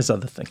 She has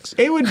other things.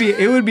 it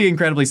would be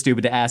incredibly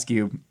stupid to ask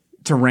you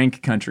to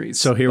rank countries.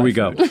 So here by we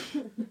go. food.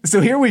 So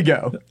here we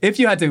go. If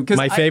you had to, because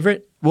My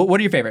favorite? What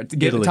are your favorites?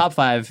 Give Italy. top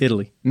 5.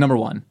 Italy. Number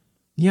 1.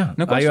 Yeah.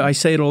 No question. I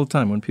say it all the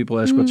time when people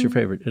ask what's your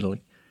favorite.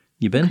 Italy.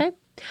 You been? Okay.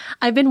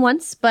 I've been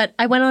once, but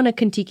I went on a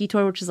Kentucky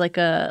tour, which is like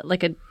a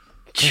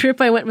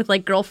trip I went with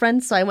like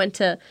girlfriends. So I went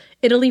to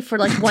Italy for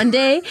like one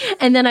day,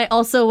 and then I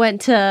also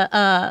went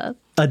to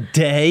A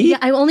day? Yeah,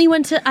 I only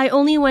went to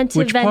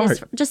Which Venice,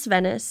 part?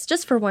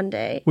 just for one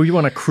day. Were you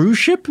on a cruise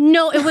ship?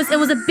 No, it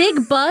was a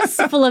big bus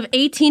full of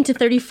 18 to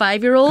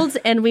 35-year-olds,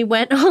 and we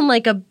went on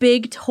like a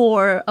big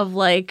tour of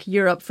like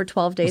Europe for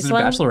 12 days. Was it a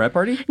bachelorette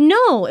party?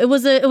 No, it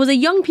was a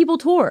young people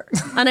tour,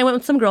 and I went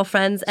with some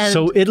girlfriends. And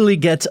So Italy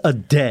gets a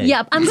day.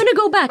 yeah, I'm gonna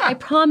go back. I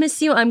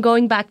promise you, I'm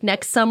going back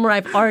next summer.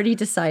 I've already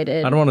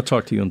decided. I don't want to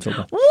talk to you until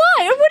then.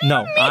 Why? What do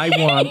No, you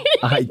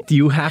mean?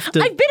 you have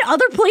to. I've been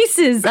other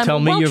places. I'm Tell a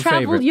me your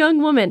well-traveled favorite.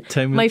 young woman.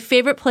 Tell me- My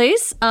favorite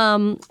place?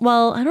 Well,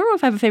 I don't know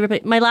if I have a favorite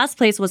place. My last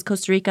place was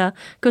Costa Rica.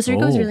 Costa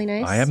Rica was Oh, really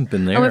nice. I haven't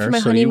been I went there, for my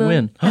so you honeymoon,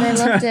 win. and I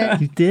loved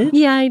it. You did?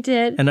 Yeah, I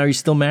did. And are you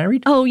still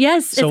married? Oh,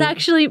 yes. So, it's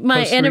actually my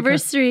Costa Rica?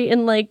 anniversary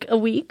in like a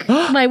week.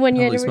 My 1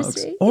 year Holy smokes.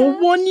 anniversary. Oh,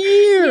 1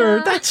 year.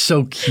 Yeah. That's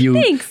so cute.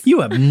 Thanks.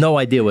 You have no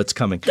idea what's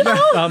coming.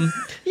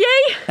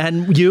 Yay!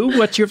 And you,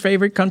 what's your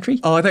favorite country?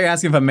 Oh, I thought you were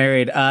asking if I'm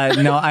married.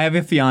 No, I have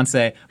a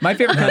fiance. My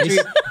favorite country,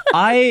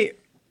 I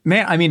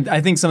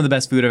think some of the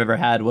best food I've ever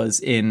had was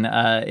in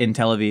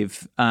Tel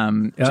Aviv.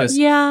 Just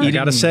Yeah. I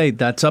got to say,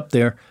 that's up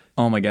there.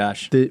 Oh my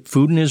gosh. The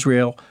food in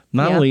Israel,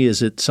 not Yeah. only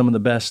is it some of the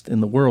best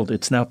in the world,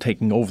 it's now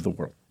taking over the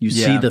world. You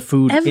see Yeah. the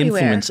food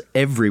Everywhere. influence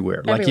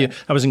everywhere. Like Everywhere.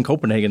 I was in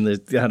Copenhagen, they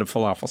had a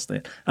falafel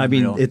stand. I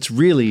mean, Unreal. it's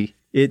really,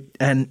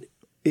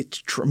 it's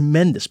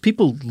tremendous.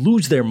 People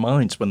lose their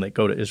minds when they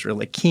go to Israel.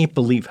 They can't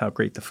believe how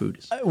great the food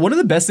is. One of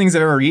the best things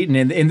I've ever eaten,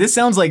 and this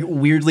sounds like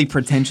weirdly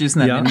pretentious in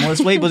that Yeah.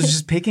 minimalist way, was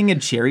just picking a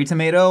cherry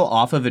tomato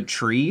off of a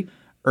tree.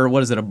 Or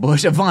what is it? A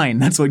bush, a vine.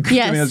 That's what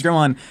Yes. tomatoes grow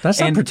on. That's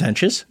not And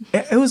pretentious.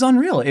 it was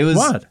unreal. It was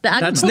What? The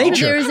That's agriculture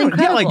nature. there is Yeah,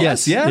 incredible. I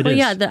guess, yeah. It But is.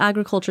 yeah, the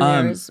agriculture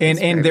there is and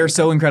very, they're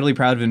so incredibly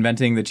proud of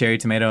inventing the cherry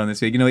tomato in this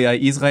week. You know,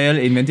 Israel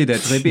invented the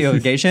drip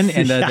irrigation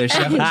and the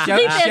irrigation.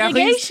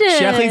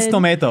 Shechit's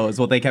tomato is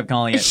what they kept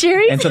calling it.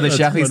 Sherry? And so the That's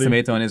Shechit's funny.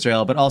 tomato in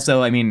Israel. But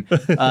also, I mean,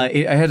 I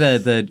had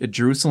the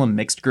Jerusalem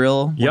mixed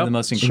grill. One Yep. of the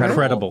most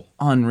incredible.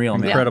 Unreal,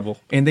 man. Incredible.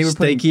 And they were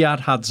putting,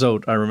 Steakiat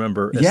Hatzot, I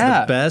remember, is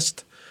Yeah. the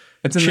best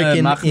it's in chicken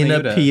the Machne in a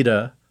Yehuda.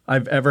 pita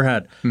I've ever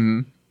had.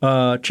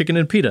 Chicken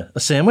in pita. A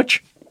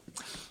sandwich?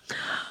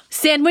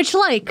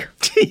 Sandwich-like.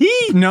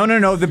 No,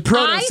 the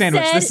proto I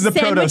sandwich. said This is a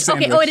proto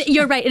sandwich. Okay,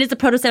 you're right. It is a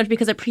proto sandwich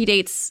because it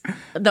predates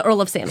the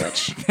Earl of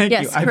Sandwich. Thank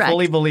yes, you. I correct.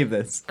 fully believe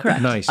this.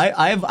 Correct. Nice.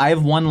 I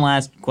have one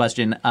last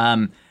question.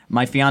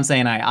 My fiance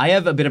and I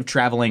have a bit of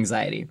travel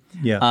anxiety.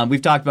 Yeah.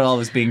 We've talked about all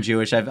of us being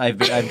Jewish. I've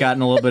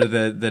gotten a little bit of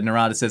the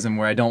neuroticism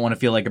where I don't want to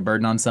feel like a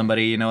burden on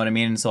somebody. You know what I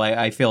mean? And so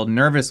I feel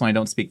nervous when I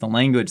don't speak the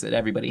language that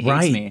everybody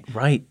hates me.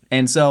 Right.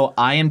 And so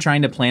I am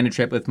trying to plan a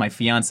trip with my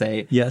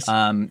fiance. Yes.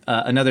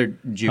 Another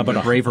Jew, How but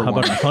a braver how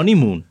one. about a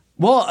honeymoon?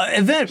 Well,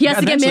 then He has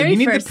to get eventually, married we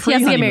need first. the He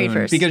has to get married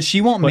pre-honeymoon first. because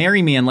she won't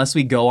marry me unless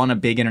we go on a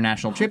big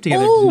international trip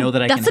together to know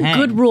that I that's can a hang.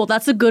 good rule.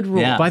 That's a good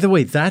rule. Yeah. By the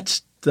way,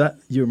 that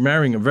you're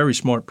marrying a very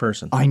smart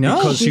person. I know.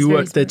 Because He's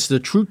very smart. it's the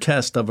true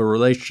test of a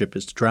relationship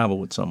is to travel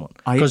with someone.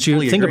 I Because you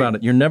fully think agree. about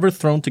it, you're never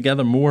thrown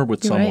together more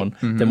with You're someone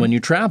right. than when you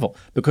travel.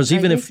 Because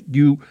even if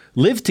you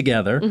live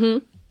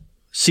together,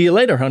 see you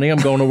later, honey. I'm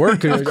going to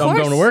work. I'm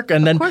going to work,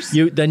 and then course.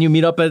 you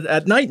meet up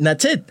at night, and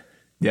that's it.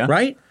 Yeah.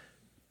 Right.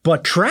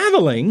 But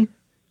traveling,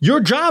 your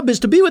job is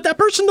to be with that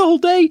person the whole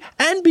day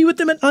and be with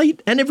them at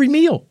night and every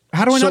meal.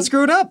 How do I So- not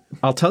screw it up?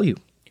 I'll tell you,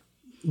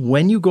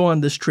 when you go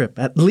on this trip,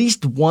 at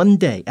least one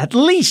day, at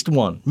least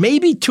one,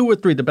 maybe 2 or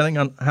 3, depending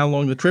on how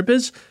long the trip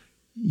is,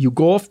 you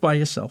go off by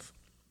yourself.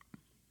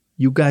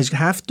 You guys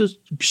have to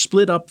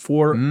split up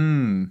for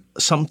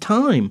some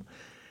time.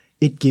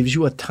 It gives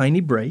you a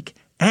tiny break.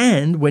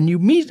 And when you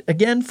meet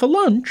again for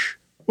lunch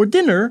or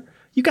dinner,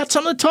 you got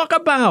something to talk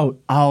about.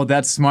 Oh,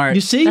 that's smart.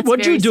 You see? That's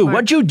What'd you very do? smart.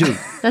 What'd you do?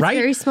 That's right?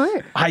 very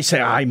smart. I say,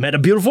 I met a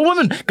beautiful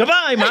woman.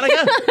 Goodbye,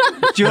 Monica.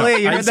 Julia,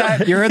 you heard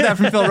that? You heard that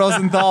from Phil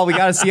Rosenthal. We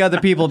got to see other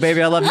people,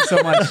 baby. I love you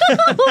so much.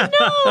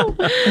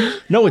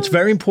 No, it's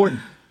very important.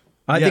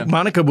 I Yeah. think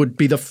Monica would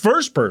be the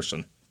first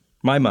person,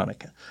 my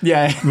Monica,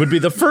 Yeah, would be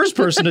the first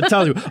person to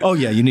tell you, oh,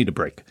 yeah, you need a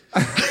break.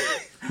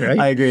 Right?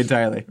 I agree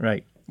entirely.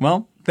 Right.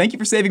 Well, thank you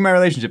for saving my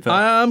relationship, Phil.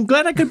 I'm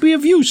glad I could be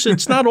of use.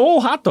 It's not all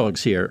hot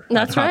dogs here.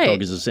 That's Hot right.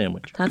 dog is a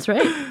sandwich. That's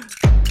right.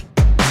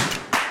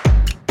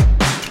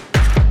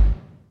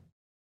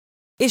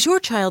 Is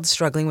your child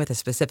struggling with a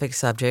specific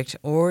subject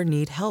or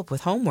need help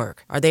with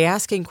homework? Are they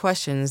asking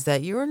questions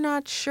that you're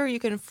not sure you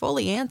can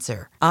fully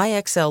answer?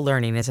 IXL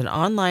Learning is an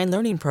online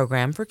learning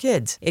program for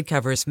kids. It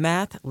covers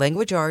math,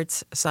 language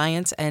arts,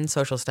 science, and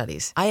social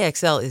studies.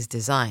 IXL is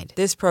designed.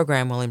 This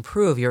program will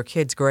improve your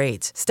kids'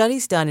 grades.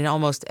 Studies done in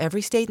almost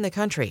every state in the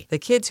country. The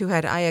kids who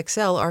had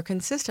IXL are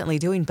consistently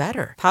doing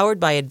better. Powered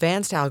by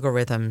advanced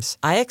algorithms,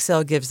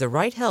 IXL gives the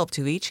right help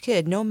to each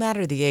kid no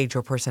matter the age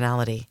or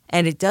personality.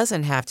 And it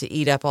doesn't have to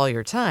eat up all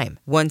your time.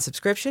 One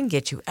subscription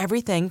gets you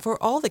everything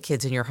for all the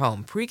kids in your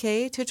home,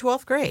 pre-K to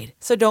 12th grade.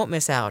 So don't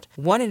miss out.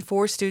 1 in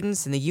 4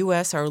 students in the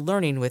U.S. are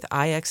learning with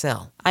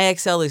IXL.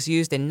 IXL is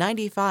used in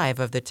 95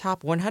 of the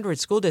top 100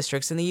 school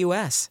districts in the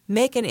U.S.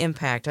 Make an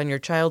impact on your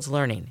child's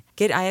learning.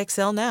 Get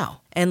IXL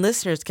now. And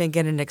listeners can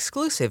get an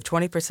exclusive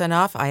 20%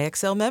 off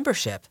IXL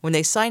membership when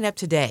they sign up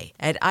today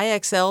at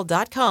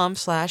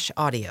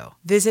IXL.com/audio.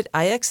 Visit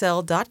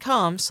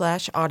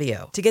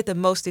IXL.com/audio to get the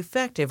most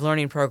effective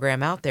learning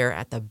program out there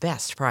at the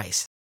best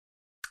price.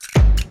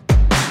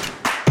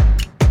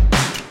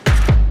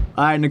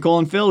 All right, Nicole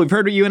and Phil, we've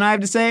heard what you and I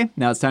have to say.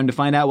 Now it's time to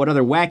find out what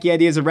other wacky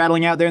ideas are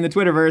rattling out there in the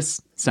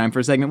Twitterverse. It's time for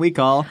a segment we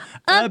call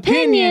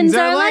Opinions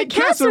Are Like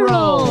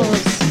Casseroles.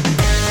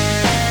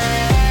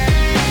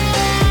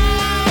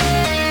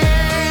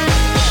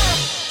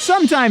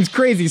 Sometimes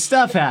crazy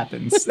stuff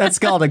happens. That's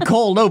called a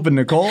cold open,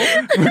 Nicole.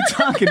 We're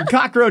talking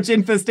cockroach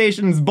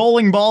infestations,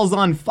 bowling balls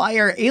on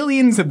fire,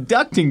 aliens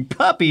abducting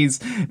puppies.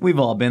 We've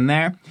all been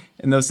there.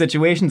 In those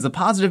situations, a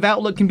positive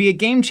outlook can be a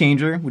game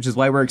changer, which is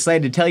why we're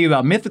excited to tell you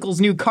about Mythical's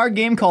new card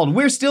game called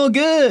We're Still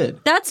Good.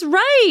 That's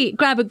right.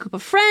 Grab a group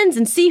of friends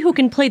and see who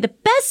can play the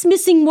best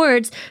missing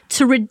words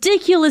to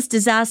ridiculous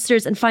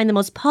disasters and find the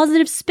most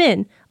positive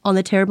spin on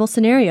the terrible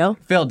scenario.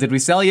 Phil, did we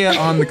sell you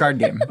on the card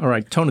game? All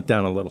right, tone it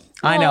down a little.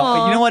 I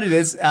know. You know what it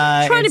is?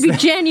 Trying to be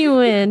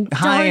genuine.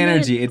 High Darn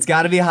energy. it. It's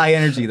got to be high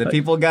energy. The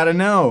people got to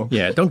know.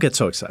 Yeah, don't get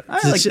so excited.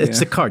 It's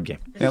the card game.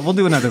 Yeah, we'll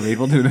do another read.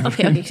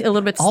 Okay, a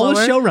little bit slower.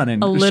 Always show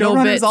running. A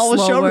little bit always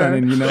slower. show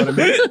running. You know what I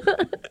mean?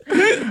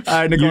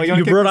 All right, Nicole,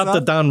 You brought up the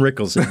Don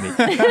Rickles in me.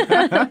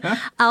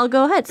 I'll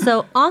go ahead.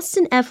 So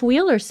Austin F.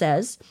 Wheeler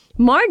says,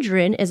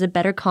 margarine is a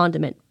better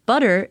condiment.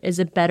 Butter is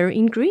a better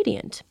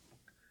ingredient.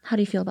 How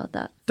do you feel about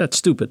that? That's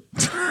stupid.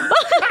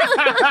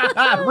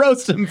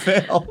 Roast him,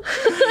 Phil.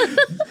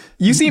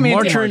 You seem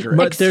anti-margarine.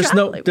 But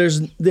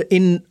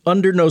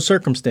under no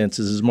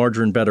circumstances is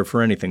margarine better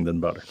for anything than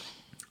butter.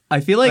 I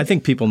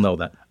think people know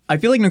that. I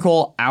feel like,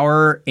 Nicole,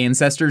 our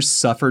ancestors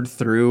suffered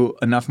through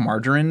enough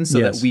margarine so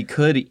that we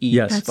could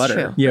eat butter.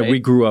 True. Yeah, right? we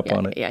grew up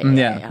on it.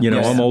 Yeah. You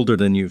know, I'm older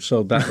than you,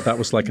 so that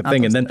was like a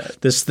thing. And then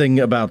this thing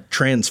about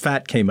trans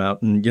fat came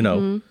out, and, you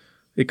know,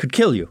 it could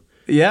kill you.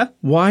 Yeah?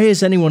 Why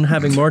is anyone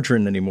having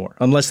margarine anymore?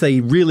 Unless they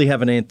really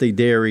have an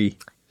anti-dairy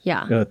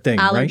thing,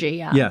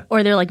 allergy, right? Yeah.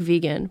 Or they're like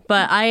vegan.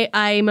 But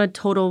I'm a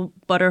total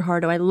butter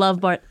hardo. I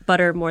love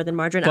butter more than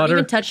margarine. I don't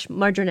even touch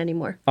margarine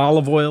anymore.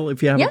 Olive oil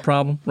if you have a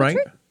problem, right?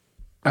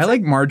 I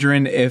like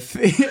margarine if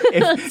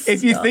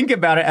you think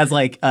about it as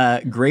like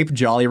grape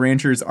Jolly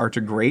Ranchers are to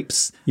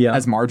grapes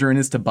as margarine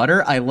is to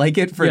butter. I like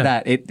it for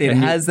that. It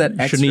has that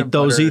extra shouldn't eat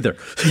those butter. either.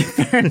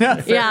 Fair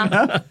enough.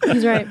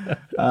 He's right.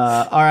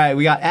 All right,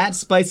 we got at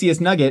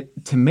Spiciest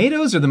Nugget.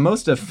 Tomatoes are the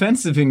most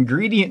offensive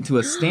ingredient to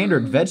a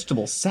standard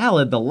vegetable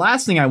salad. The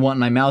last thing I want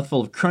in my mouth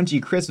full of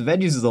crunchy, crisp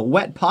veggies is a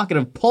wet pocket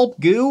of pulp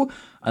goo.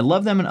 I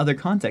love them in other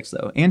contexts,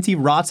 though.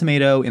 Anti-raw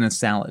tomato in a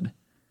salad.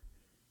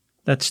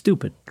 That's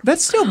stupid.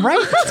 That's still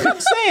right. That's what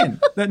I'm saying.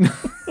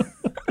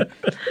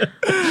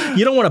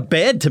 You don't want a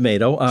bad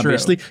tomato,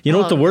 obviously. True. You know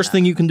what the worst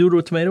thing you can do to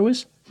a tomato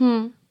is?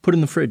 Put it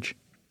in the fridge.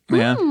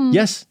 Yeah.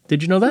 Yes.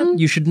 Did you know that?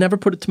 You should never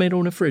put a tomato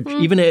in a fridge,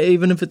 even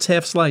if it's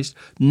half sliced.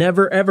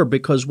 Never, ever,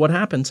 because what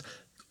happens,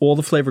 all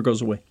the flavor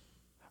goes away.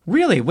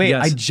 Really? Wait,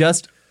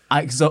 Yes.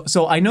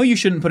 So I know you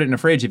shouldn't put it in a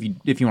fridge if you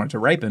want it to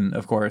ripen,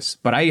 of course.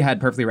 But I had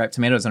perfectly ripe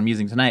tomatoes I'm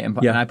using tonight, and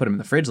I put them in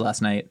the fridge last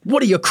night.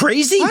 What are you,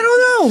 crazy? I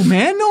don't know,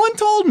 man. No one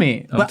told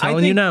me. I'm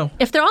telling you now.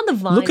 If they're on the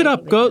vine. Look it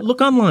up. Go look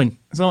online.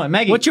 So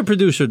Maggie, What's your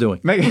producer doing?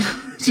 Maggie,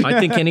 I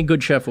think any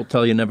good chef will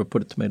tell you never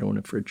put a tomato in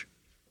a fridge.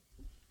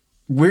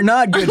 we're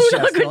not good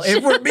chefs. Phil.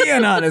 If we're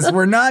being honest,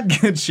 we're not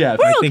good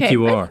chefs. I think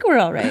you are. I think we're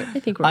all right.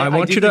 I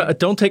want you to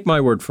don't take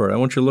my word for it. I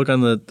want you to look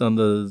on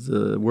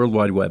the World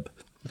Wide Web.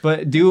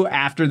 But do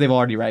after they've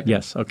already ripened.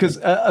 Yes, okay. Because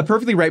a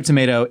perfectly ripe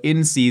tomato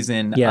in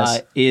season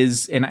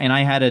Yes. and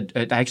I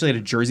actually had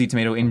a Jersey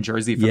tomato in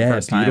Jersey for the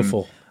first time.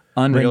 Beautiful.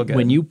 Unreal good.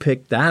 When you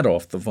pick that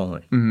off the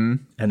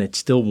vine and it's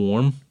still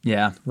warm,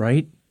 Yeah.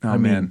 right? Oh,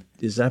 man.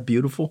 Is that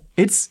beautiful?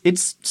 It's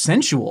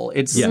sensual.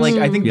 It's Yes. like,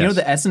 I think, you know, Yes.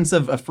 the essence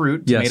of a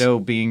fruit, Yes. tomato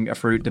being a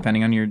fruit,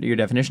 depending on your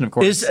definition, of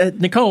course.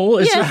 Nicole,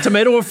 is a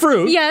tomato a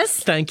fruit?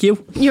 Yes. Thank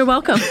you. You're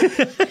welcome.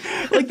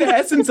 Like the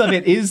essence of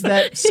it is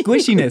that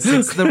squishiness.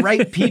 It's the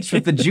ripe peach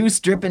with the juice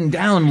dripping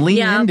down,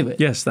 lean into it.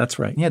 Yes, that's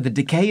right. Yeah, the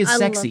decay is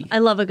sexy. I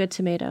love a good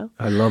tomato.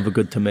 I love a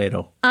good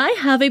tomato. I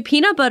have a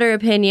peanut butter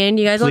opinion.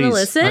 You guys want to Please.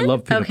 listen? I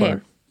love peanut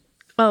butter.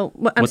 Oh,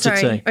 I'm What's sorry.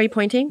 it say? Are you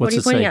pointing? What's what are you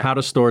it say? pointing at? How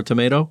to store a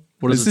tomato?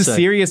 What does This it is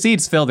say? serious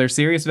eats, Phil. They're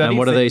serious about And eats.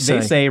 what do they say?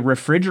 They say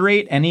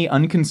refrigerate any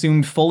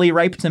unconsumed fully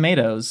ripe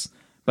tomatoes,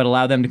 but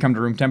allow them to come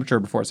to room temperature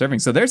before serving.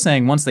 So they're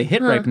saying once they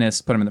hit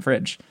ripeness, put them in the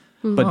fridge.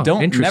 But don't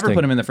never interesting.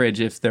 put them in the fridge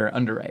if they're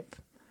underripe.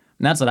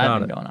 And that's what I've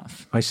been going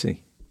off. I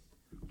see.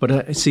 But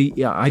I think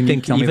Can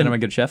you tell me that even I'm a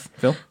good chef,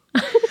 Phil?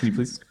 Can you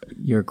please?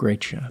 you're a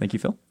great chef. Thank you,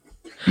 Phil.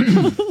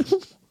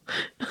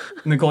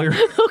 Nicole, you're...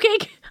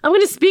 Okay, I'm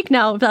going to speak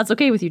now, if that's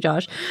okay with you,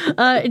 Josh.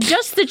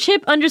 Just the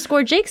chip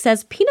 _Jake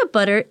says peanut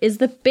butter is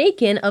the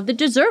bacon of the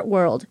dessert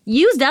world,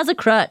 used as a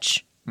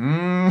crutch.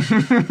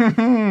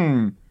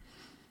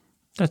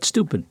 That's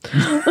stupid.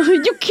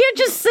 You can't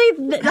just say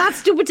that's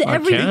stupid to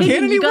everything.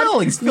 Can and he will.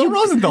 He's Phil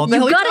Rosenthal. What the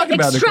hell are you talking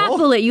about, Nicole?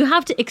 Extrapolate. You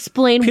have to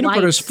explain Peanut why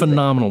butter is it's stupid.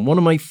 phenomenal. One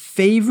of my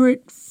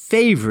favorite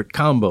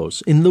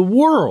combos in the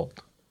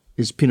world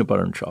is peanut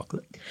butter and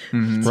chocolate,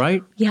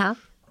 right? Yeah.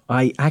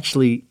 I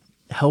actually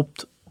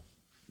helped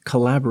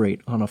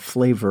collaborate on a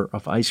flavor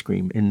of ice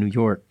cream in New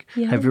York.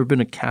 Yeah. Have you ever been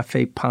to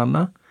Cafe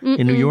Panna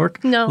in New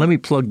York? No. Let me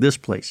plug this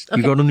place. You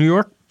Okay. go to New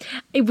York?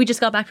 We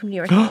just got back from New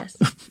York, yes.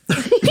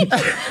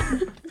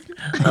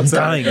 I'm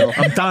dying.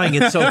 I'm dying.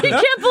 It's so good.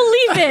 I can't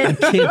believe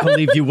it. I can't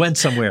believe you went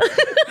somewhere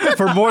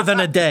for more than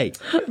a day.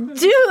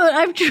 Dude,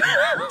 I've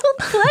traveled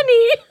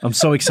plenty. I'm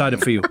so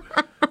excited for you.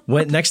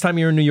 Next time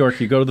you're in New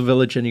York, you go to the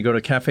Village and you go to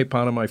Cafe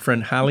Panna. My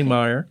friend Hallie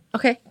Meyer,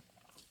 Okay.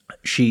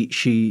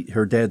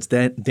 her dad's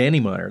Danny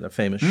Meyer, the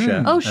famous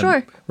chef. Oh, sure.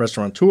 And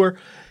restaurateur.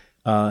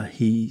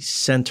 He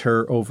sent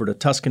her over to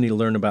Tuscany to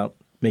learn about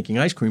making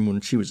ice cream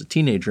when she was a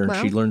teenager, and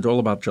Wow. she learned all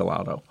about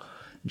gelato.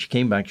 And she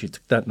came back, she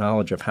took that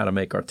knowledge of how to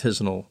make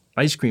artisanal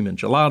ice cream and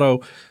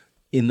gelato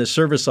in the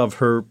service of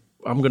her,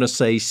 I'm going to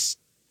say,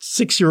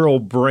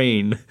 6-year-old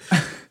brain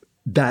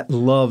that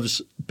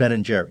loves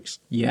Ben & Jerry's.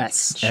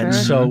 Yes. And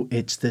so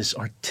it's this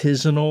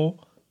artisanal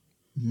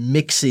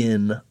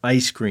mix-in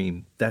ice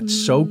cream that's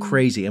so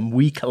crazy. And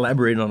we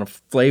collaborated on a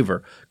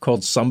flavor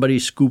called Somebody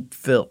Scoop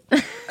Phil.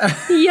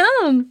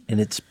 Yum. And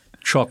it's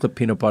chocolate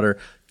peanut butter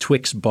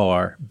Twix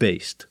bar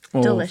based.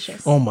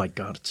 Delicious. Oh my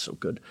God, it's so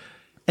good.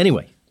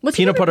 Anyway, What's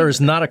peanut your butter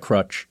is not a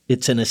crutch.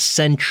 It's an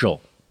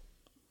essential,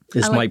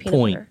 is I like my peanut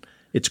point. butter.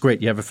 It's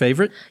great. You have a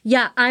favorite?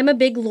 Yeah, I'm a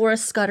big Laura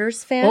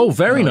Scudder's fan. Oh,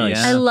 very nice.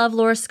 yeah. I love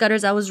Laura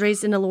Scudder's. I was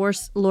raised in a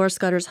Laura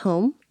Scudder's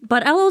home.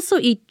 But I'll also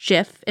eat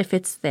Jif if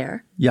it's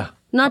there. Yeah.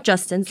 Not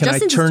Justin's. Can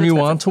Justin's I is turn too you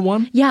expensive. on to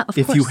one? Yeah, of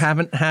if course. you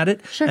haven't had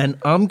it. Sure. And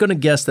I'm going to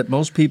guess that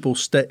most people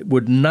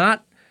would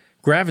not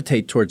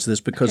gravitate towards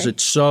this because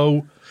it's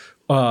so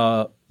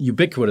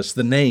ubiquitous,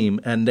 the name,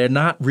 and they're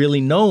not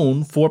really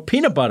known for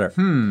peanut butter.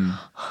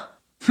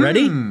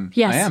 Ready?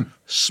 Yes. I am.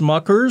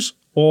 Smucker's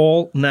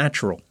All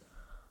Natural.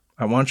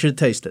 I want you to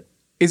taste it.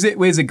 Is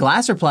it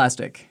glass or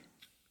plastic?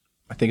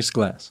 I think it's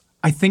glass.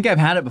 I think I've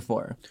had it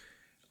before.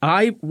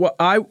 I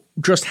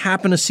just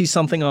happened to see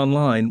something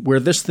online where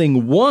this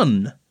thing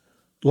won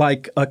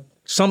like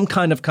some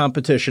kind of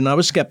competition. I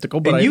was skeptical,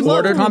 but And you I love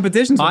ordered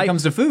competitions when it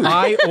comes to food.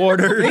 I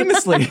ordered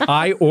Famously.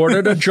 I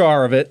ordered a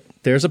jar of it.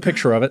 There's a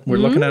picture of it. We're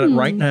looking at it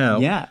right now.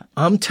 Yeah.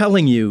 I'm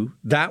telling you,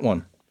 that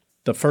one,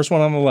 the first one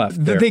on the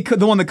left. there.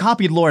 The one that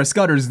copied Laura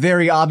Scudder's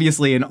very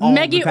obviously in all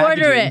Maggie, the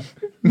packaging. order it.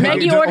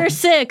 Maggie, order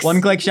 6.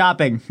 One-click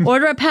shopping.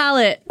 Order a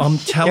pallet. I'm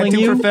Get telling 2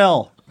 you, for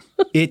Phil.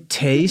 it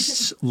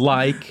tastes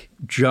like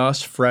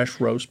just fresh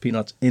roast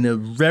peanuts in a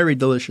very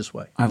delicious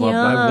way. I love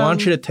that. I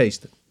want you to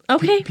taste it.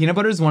 Okay. Peanut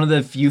butter is one of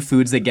the few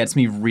foods that gets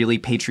me really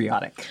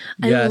patriotic.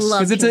 Yes. I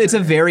love Because it's a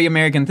very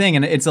American thing,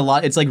 and it's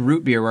like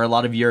root beer, where a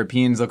lot of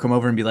Europeans will come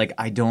over and be like,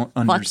 "I don't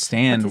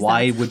understand. What is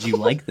Why that?" would you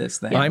like this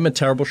thing?" I'm a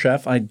terrible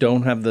chef. I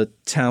don't have the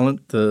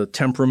talent, the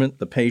temperament,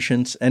 the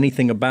patience,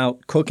 anything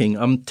about cooking.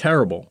 I'm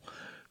terrible.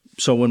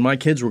 So when my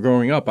kids were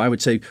growing up, I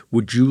would say,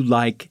 would you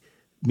like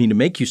me to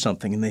make you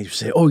something? And they would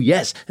say, oh,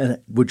 yes. And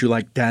would you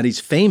like Daddy's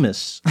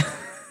famous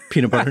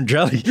peanut butter and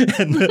jelly?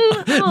 And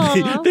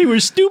they were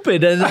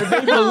stupid and they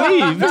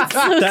believed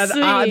that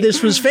sweet.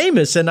 this was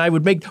famous. And I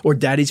would make, or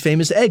Daddy's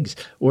famous eggs,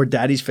 or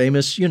Daddy's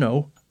famous,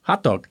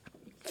 hot dog.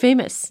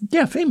 famous.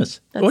 Yeah, famous.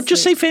 That's Or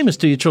just sweet. say famous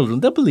to your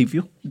children. They'll believe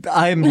you.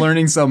 I am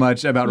learning so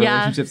much about Yeah.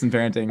 relationships and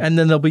parenting. And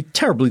then they'll be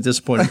terribly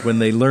disappointed when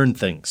they learn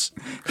things.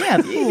 Yeah,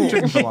 you can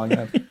trick them for long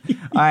enough.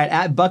 All right,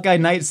 at Buckeye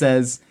Knight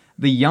says,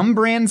 the Yum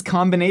Brands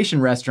combination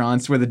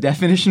restaurants were the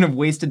definition of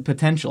wasted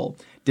potential.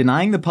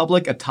 Denying the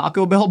public a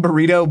Taco Bell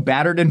burrito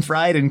battered and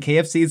fried in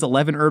KFC's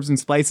 11 herbs and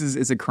spices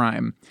is a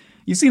crime.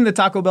 You seen the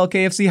Taco Bell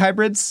KFC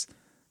hybrids?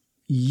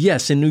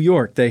 Yes, in New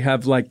York, they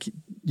have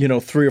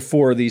 3 or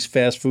 4 of these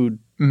fast food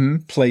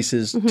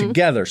places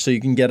together, so you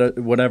can get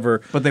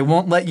whatever. But they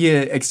won't let you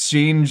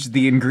exchange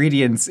the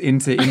ingredients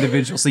into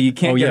individual, so you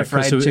can't get a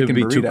fried so it chicken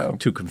would be burrito.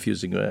 too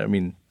confusing. I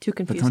mean, Too But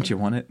confusing. don't you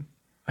want it?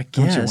 I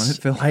Don't you guess want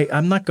it, Phil?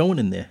 I'm not going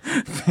in there.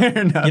 Fair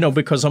enough.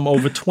 Because I'm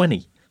over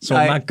 20, so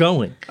I'm I- not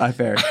going.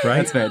 Fair.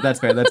 Right? That's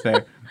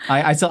fair.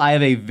 I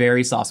have a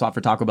very soft spot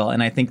for Taco Bell,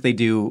 and I think they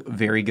do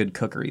very good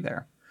cookery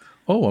there.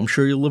 Oh, I'm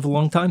sure you'll live a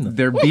long time then.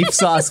 Their beef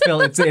sauce,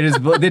 Phil, it's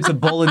a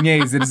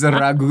bolognese. It is a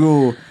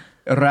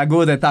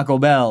ragu de Taco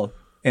Bell,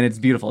 and it's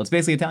beautiful. It's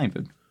basically Italian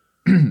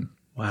food.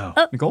 Wow.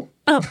 Nicole?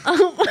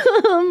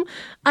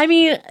 I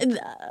mean,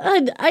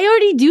 I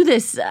already do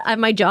this at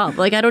my job.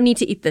 Like, I don't need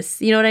to eat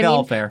this. You know what I mean?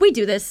 All fair. We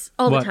do this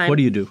all What- the time. what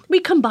do you do? We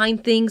combine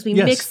things. We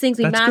Yes, mix things.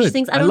 We that's mash good.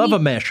 things. I don't love need, a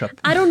mashup.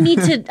 I don't need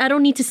to. I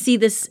don't need to see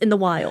this in the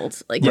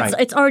wild. Like, Right.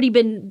 it's already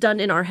been done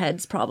in our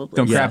heads, probably.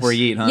 Don't crap Yes. where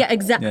you eat, huh? Yeah,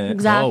 exactly.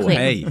 Oh,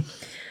 hey.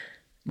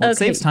 Well, it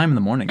Okay. saves time in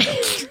the morning,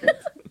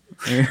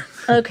 though.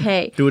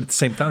 Okay. Do it at the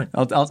same time.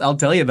 I'll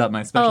tell you about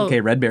my Special Oh.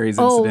 K Red Berries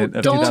Oh, incident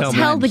of don't 2009.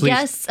 tell the please.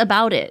 guests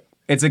about it.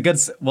 It's a good,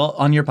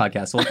 on your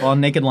podcast,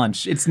 on Naked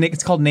Lunch.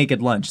 It's called Naked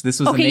Lunch. This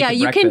was a Okay, naked yeah,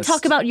 you breakfast. can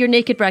talk about your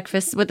naked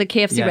breakfast with the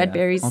KFC Yeah, red yeah.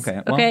 berries.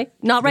 Okay, well, okay,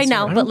 not right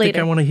now, I but don't later.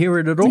 think I want to hear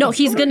it at all. No,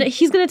 he's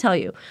gonna tell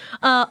you.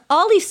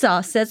 Ollie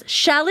Sauce says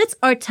shallots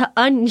are to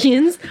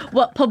onions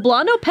what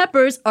poblano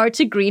peppers are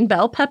to green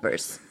bell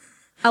peppers.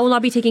 I will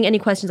not be taking any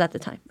questions at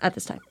this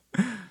time.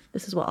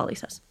 This is what Ollie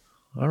says.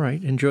 All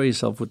right. Enjoy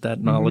yourself with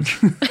that knowledge.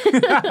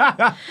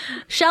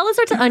 Shallots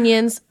are to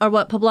onions are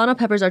what poblano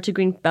peppers are to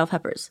green bell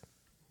peppers.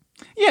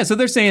 Yeah, so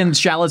they're saying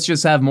shallots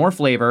just have more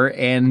flavor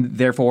and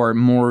therefore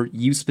more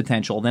use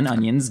potential than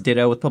onions.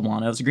 Ditto with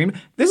poblanos. Green.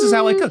 This is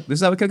how I cook. This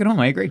is how I cook at home.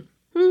 I agree.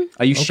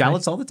 I use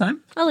shallots all the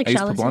time. I like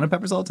shallots. use poblano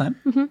peppers all the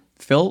time.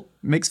 Phil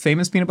makes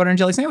famous peanut butter and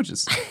jelly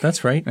sandwiches.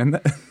 That's right. And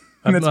that's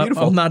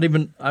beautiful. I'm not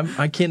even. I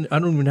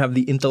don't even have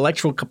the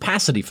intellectual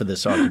capacity for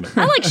this argument.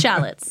 I like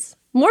shallots.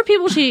 More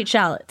people should eat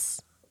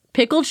shallots.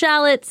 Pickled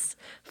shallots,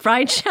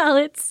 fried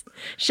shallots,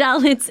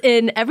 shallots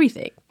in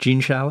everything. Gene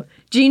Shalit.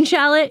 Gene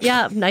Shalit,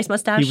 yeah, nice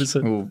mustache. He was.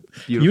 Ooh,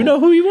 You know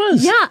who he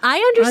was. Yeah, I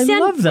understand.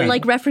 I love that.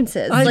 Like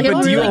references. I- like, but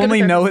I'm Do you really good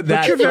only at know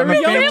references. that from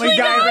a Family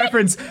Guy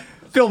reference?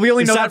 Phil, we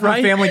only Is know that that from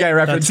right? a Family Guy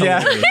reference.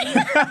 That's Yeah.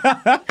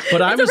 hilarious.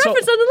 But I It's a was.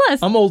 reference nonetheless.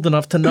 I'm old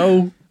enough to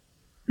know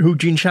who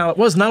Gene Shalit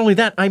was. Not only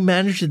that, I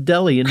managed a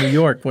deli in New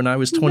York when I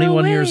was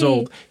 21 years way.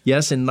 old.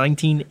 Yes, in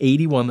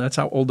 1981. That's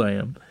how old I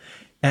am.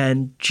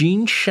 And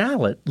Gene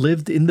Shalit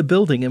lived in the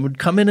building and would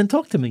come in and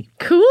talk to me.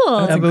 Cool.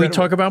 And we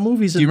talk about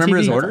movies. Do you remember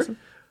his order?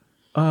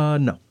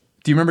 No.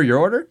 Do you remember your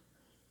order?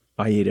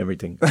 I ate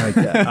everything.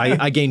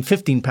 I gained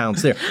 15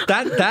 pounds there.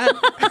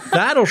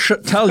 That'll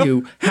tell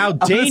you how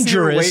see your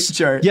dangerous. weight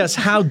chart. Yes,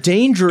 how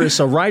dangerous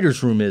a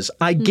writer's room is.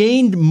 I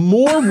gained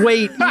more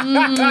weight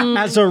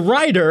as a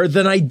writer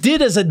than I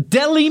did as a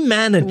deli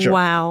manager.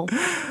 Wow.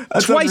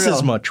 Twice unreal.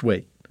 as much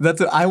weight.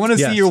 I want to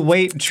Yes. see your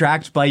weight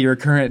tracked by your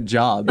current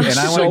job, and I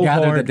want to So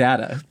gather the hard.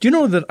 data. Do you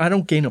know that I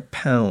don't gain a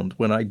pound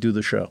when I do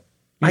the show?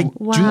 I do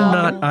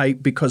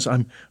not. Because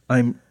I'm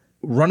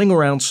running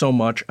around so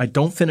much. I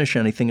don't finish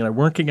anything, and I'm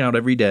working out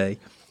every day.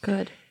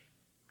 Good.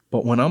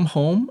 But when I'm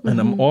home and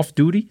I'm off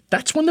duty,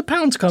 that's when the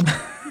pounds come.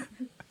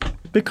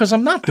 Because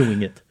I'm not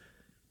doing it.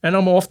 And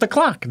I'm off the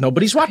clock.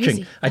 Nobody's watching.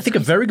 Crazy. I think a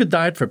very good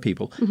diet for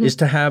people is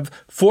to have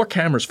 4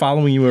 cameras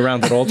following you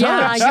around at all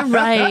Yeah, times. you're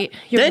right.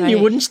 Then you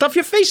wouldn't stuff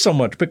your face so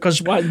much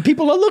because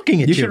people are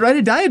looking at you. You should write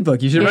a diet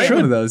book. You should write should.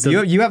 one of those.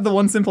 You have the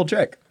one simple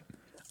trick.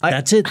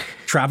 That's it.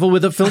 Travel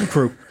with a film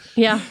crew.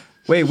 Yeah.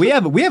 Wait, we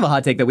have a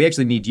hot take that we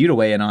actually need you to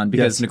weigh in on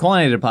because Yes. Nicole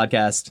and I did a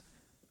podcast,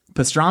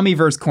 pastrami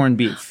versus corned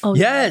beef. Oh,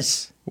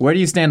 Yes. Where do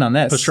you stand on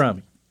this?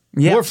 Pastrami.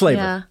 Yeah. More flavor.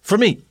 Yeah. For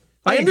me.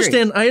 I agree.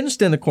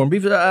 understand the corned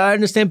beef. I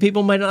understand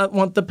people might not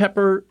want the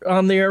pepper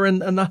on there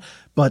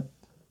but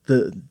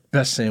the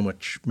best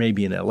sandwich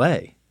maybe in LA.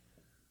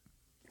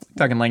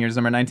 Talking Langer's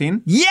number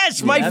 19?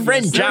 Yes, my Yes,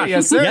 friend yes, sir. Josh.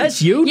 Yes, sir.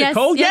 Yes, you, Yes,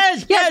 Nicole.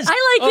 yes, yes.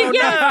 I like it, Oh,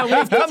 yes. no, we've You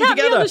come tapped me on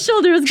together the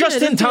shoulder. It was just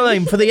good. in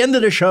time for the end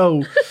of the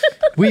show.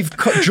 We've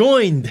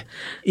joined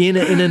in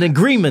an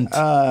agreement.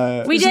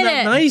 We Isn't did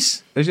that it.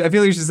 nice? I feel like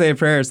you should say a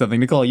prayer or something.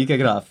 Nicole, you kick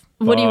it off.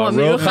 What do you want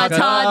me to do? Chata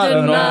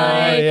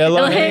Adonai,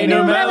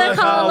 Eloheinu melech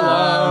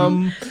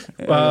haolam.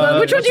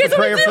 Which one do you guys want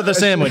prayer me to for do? the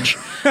sandwich?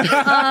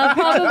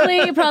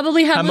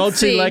 Probably Hamotzi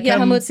hamotzi. lechem. Yeah,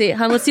 hamotzi.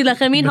 Hamotzi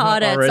lechem min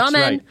haaretz. That's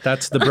Amen. right.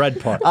 That's the bread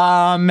part.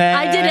 Amen.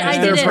 I did it. I Is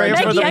there did a prayer it.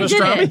 for the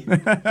Meggie, I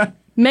did it.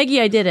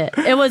 Meggie, I did it.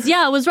 It was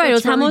right. It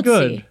was very hamotzi.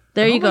 good.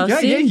 There you go. Yeah,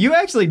 See? yeah, you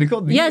actually,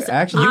 Nicole. Yes, you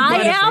actually, I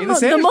might have am made the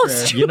sandwich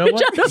most prayer. You know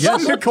what? Jewish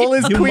Yes. Nicole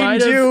is Queen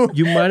might Jew. have,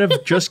 you might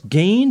have just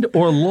gained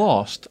or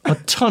lost a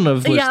ton of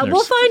listeners. Yeah,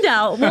 we'll find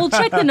out. We'll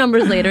check the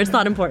numbers later. It's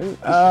not important.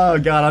 Oh,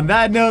 God. On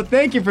that note,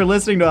 thank you for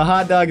listening to A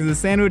Hot Dog is a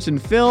Sandwich.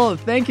 And Phil,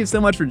 thank you so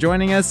much for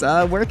joining us.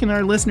 Where can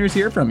our listeners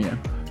hear from you?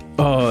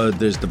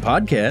 There's the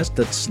podcast,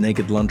 that's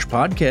Naked Lunch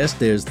Podcast.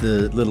 There's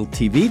the little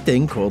TV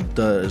thing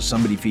called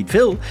Somebody Feed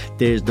Phil.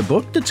 There's the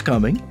book that's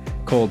coming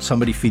called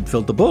Somebody Feed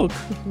Phil the Book.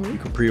 You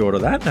can pre-order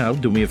that now.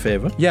 Do me a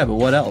favor. Yeah, but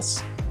what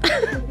else?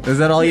 Is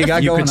that all you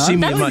got You going can on? see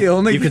me.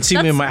 That's You can see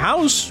me in my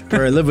house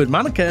where I live with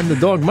Monica and the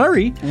dog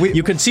Murray.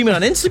 You can see me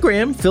on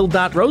Instagram,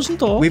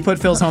 Phil.Rosenthal. We put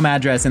Phil's home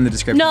address in the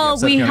description. No,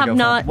 so if we you wanna have go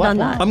not follow- done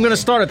What? that. I'm going to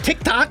start a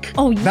TikTok.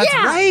 Oh, That's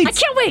yeah. right. I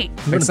can't wait.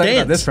 I'm excited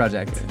about dance. this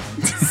project.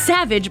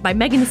 Savage by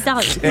Megan Thee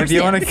Stallion. If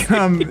you want to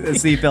come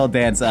see Phil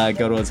dance,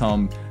 go to his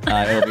home.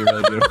 It'll be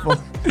really beautiful.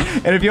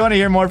 And if you want to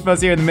hear more from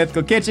us here in the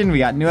Mythical Kitchen, we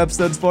got new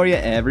episodes for you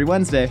every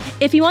Wednesday.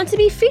 If you want to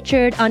be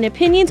featured on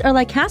Opinions Are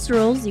Like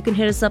Casseroles, you can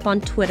hit us up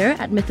on Twitter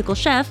at Mythical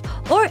Chef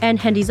or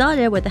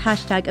 @HandyZadeh with the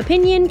hashtag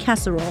Opinion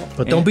Casserole.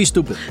 But don't be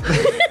stupid.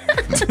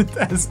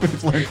 As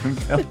we've learned from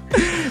Phil.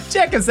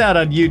 Check us out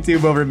on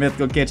YouTube over at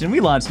Mythical Kitchen. We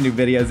launch new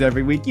videos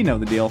every week. You know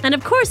the deal. And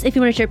of course, if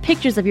you want to share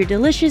pictures of your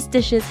delicious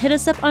dishes, hit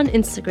us up on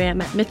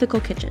Instagram at Mythical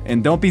Kitchen.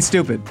 And don't be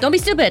stupid. Don't be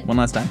stupid. One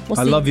last time. We'll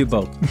I see. love you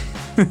both.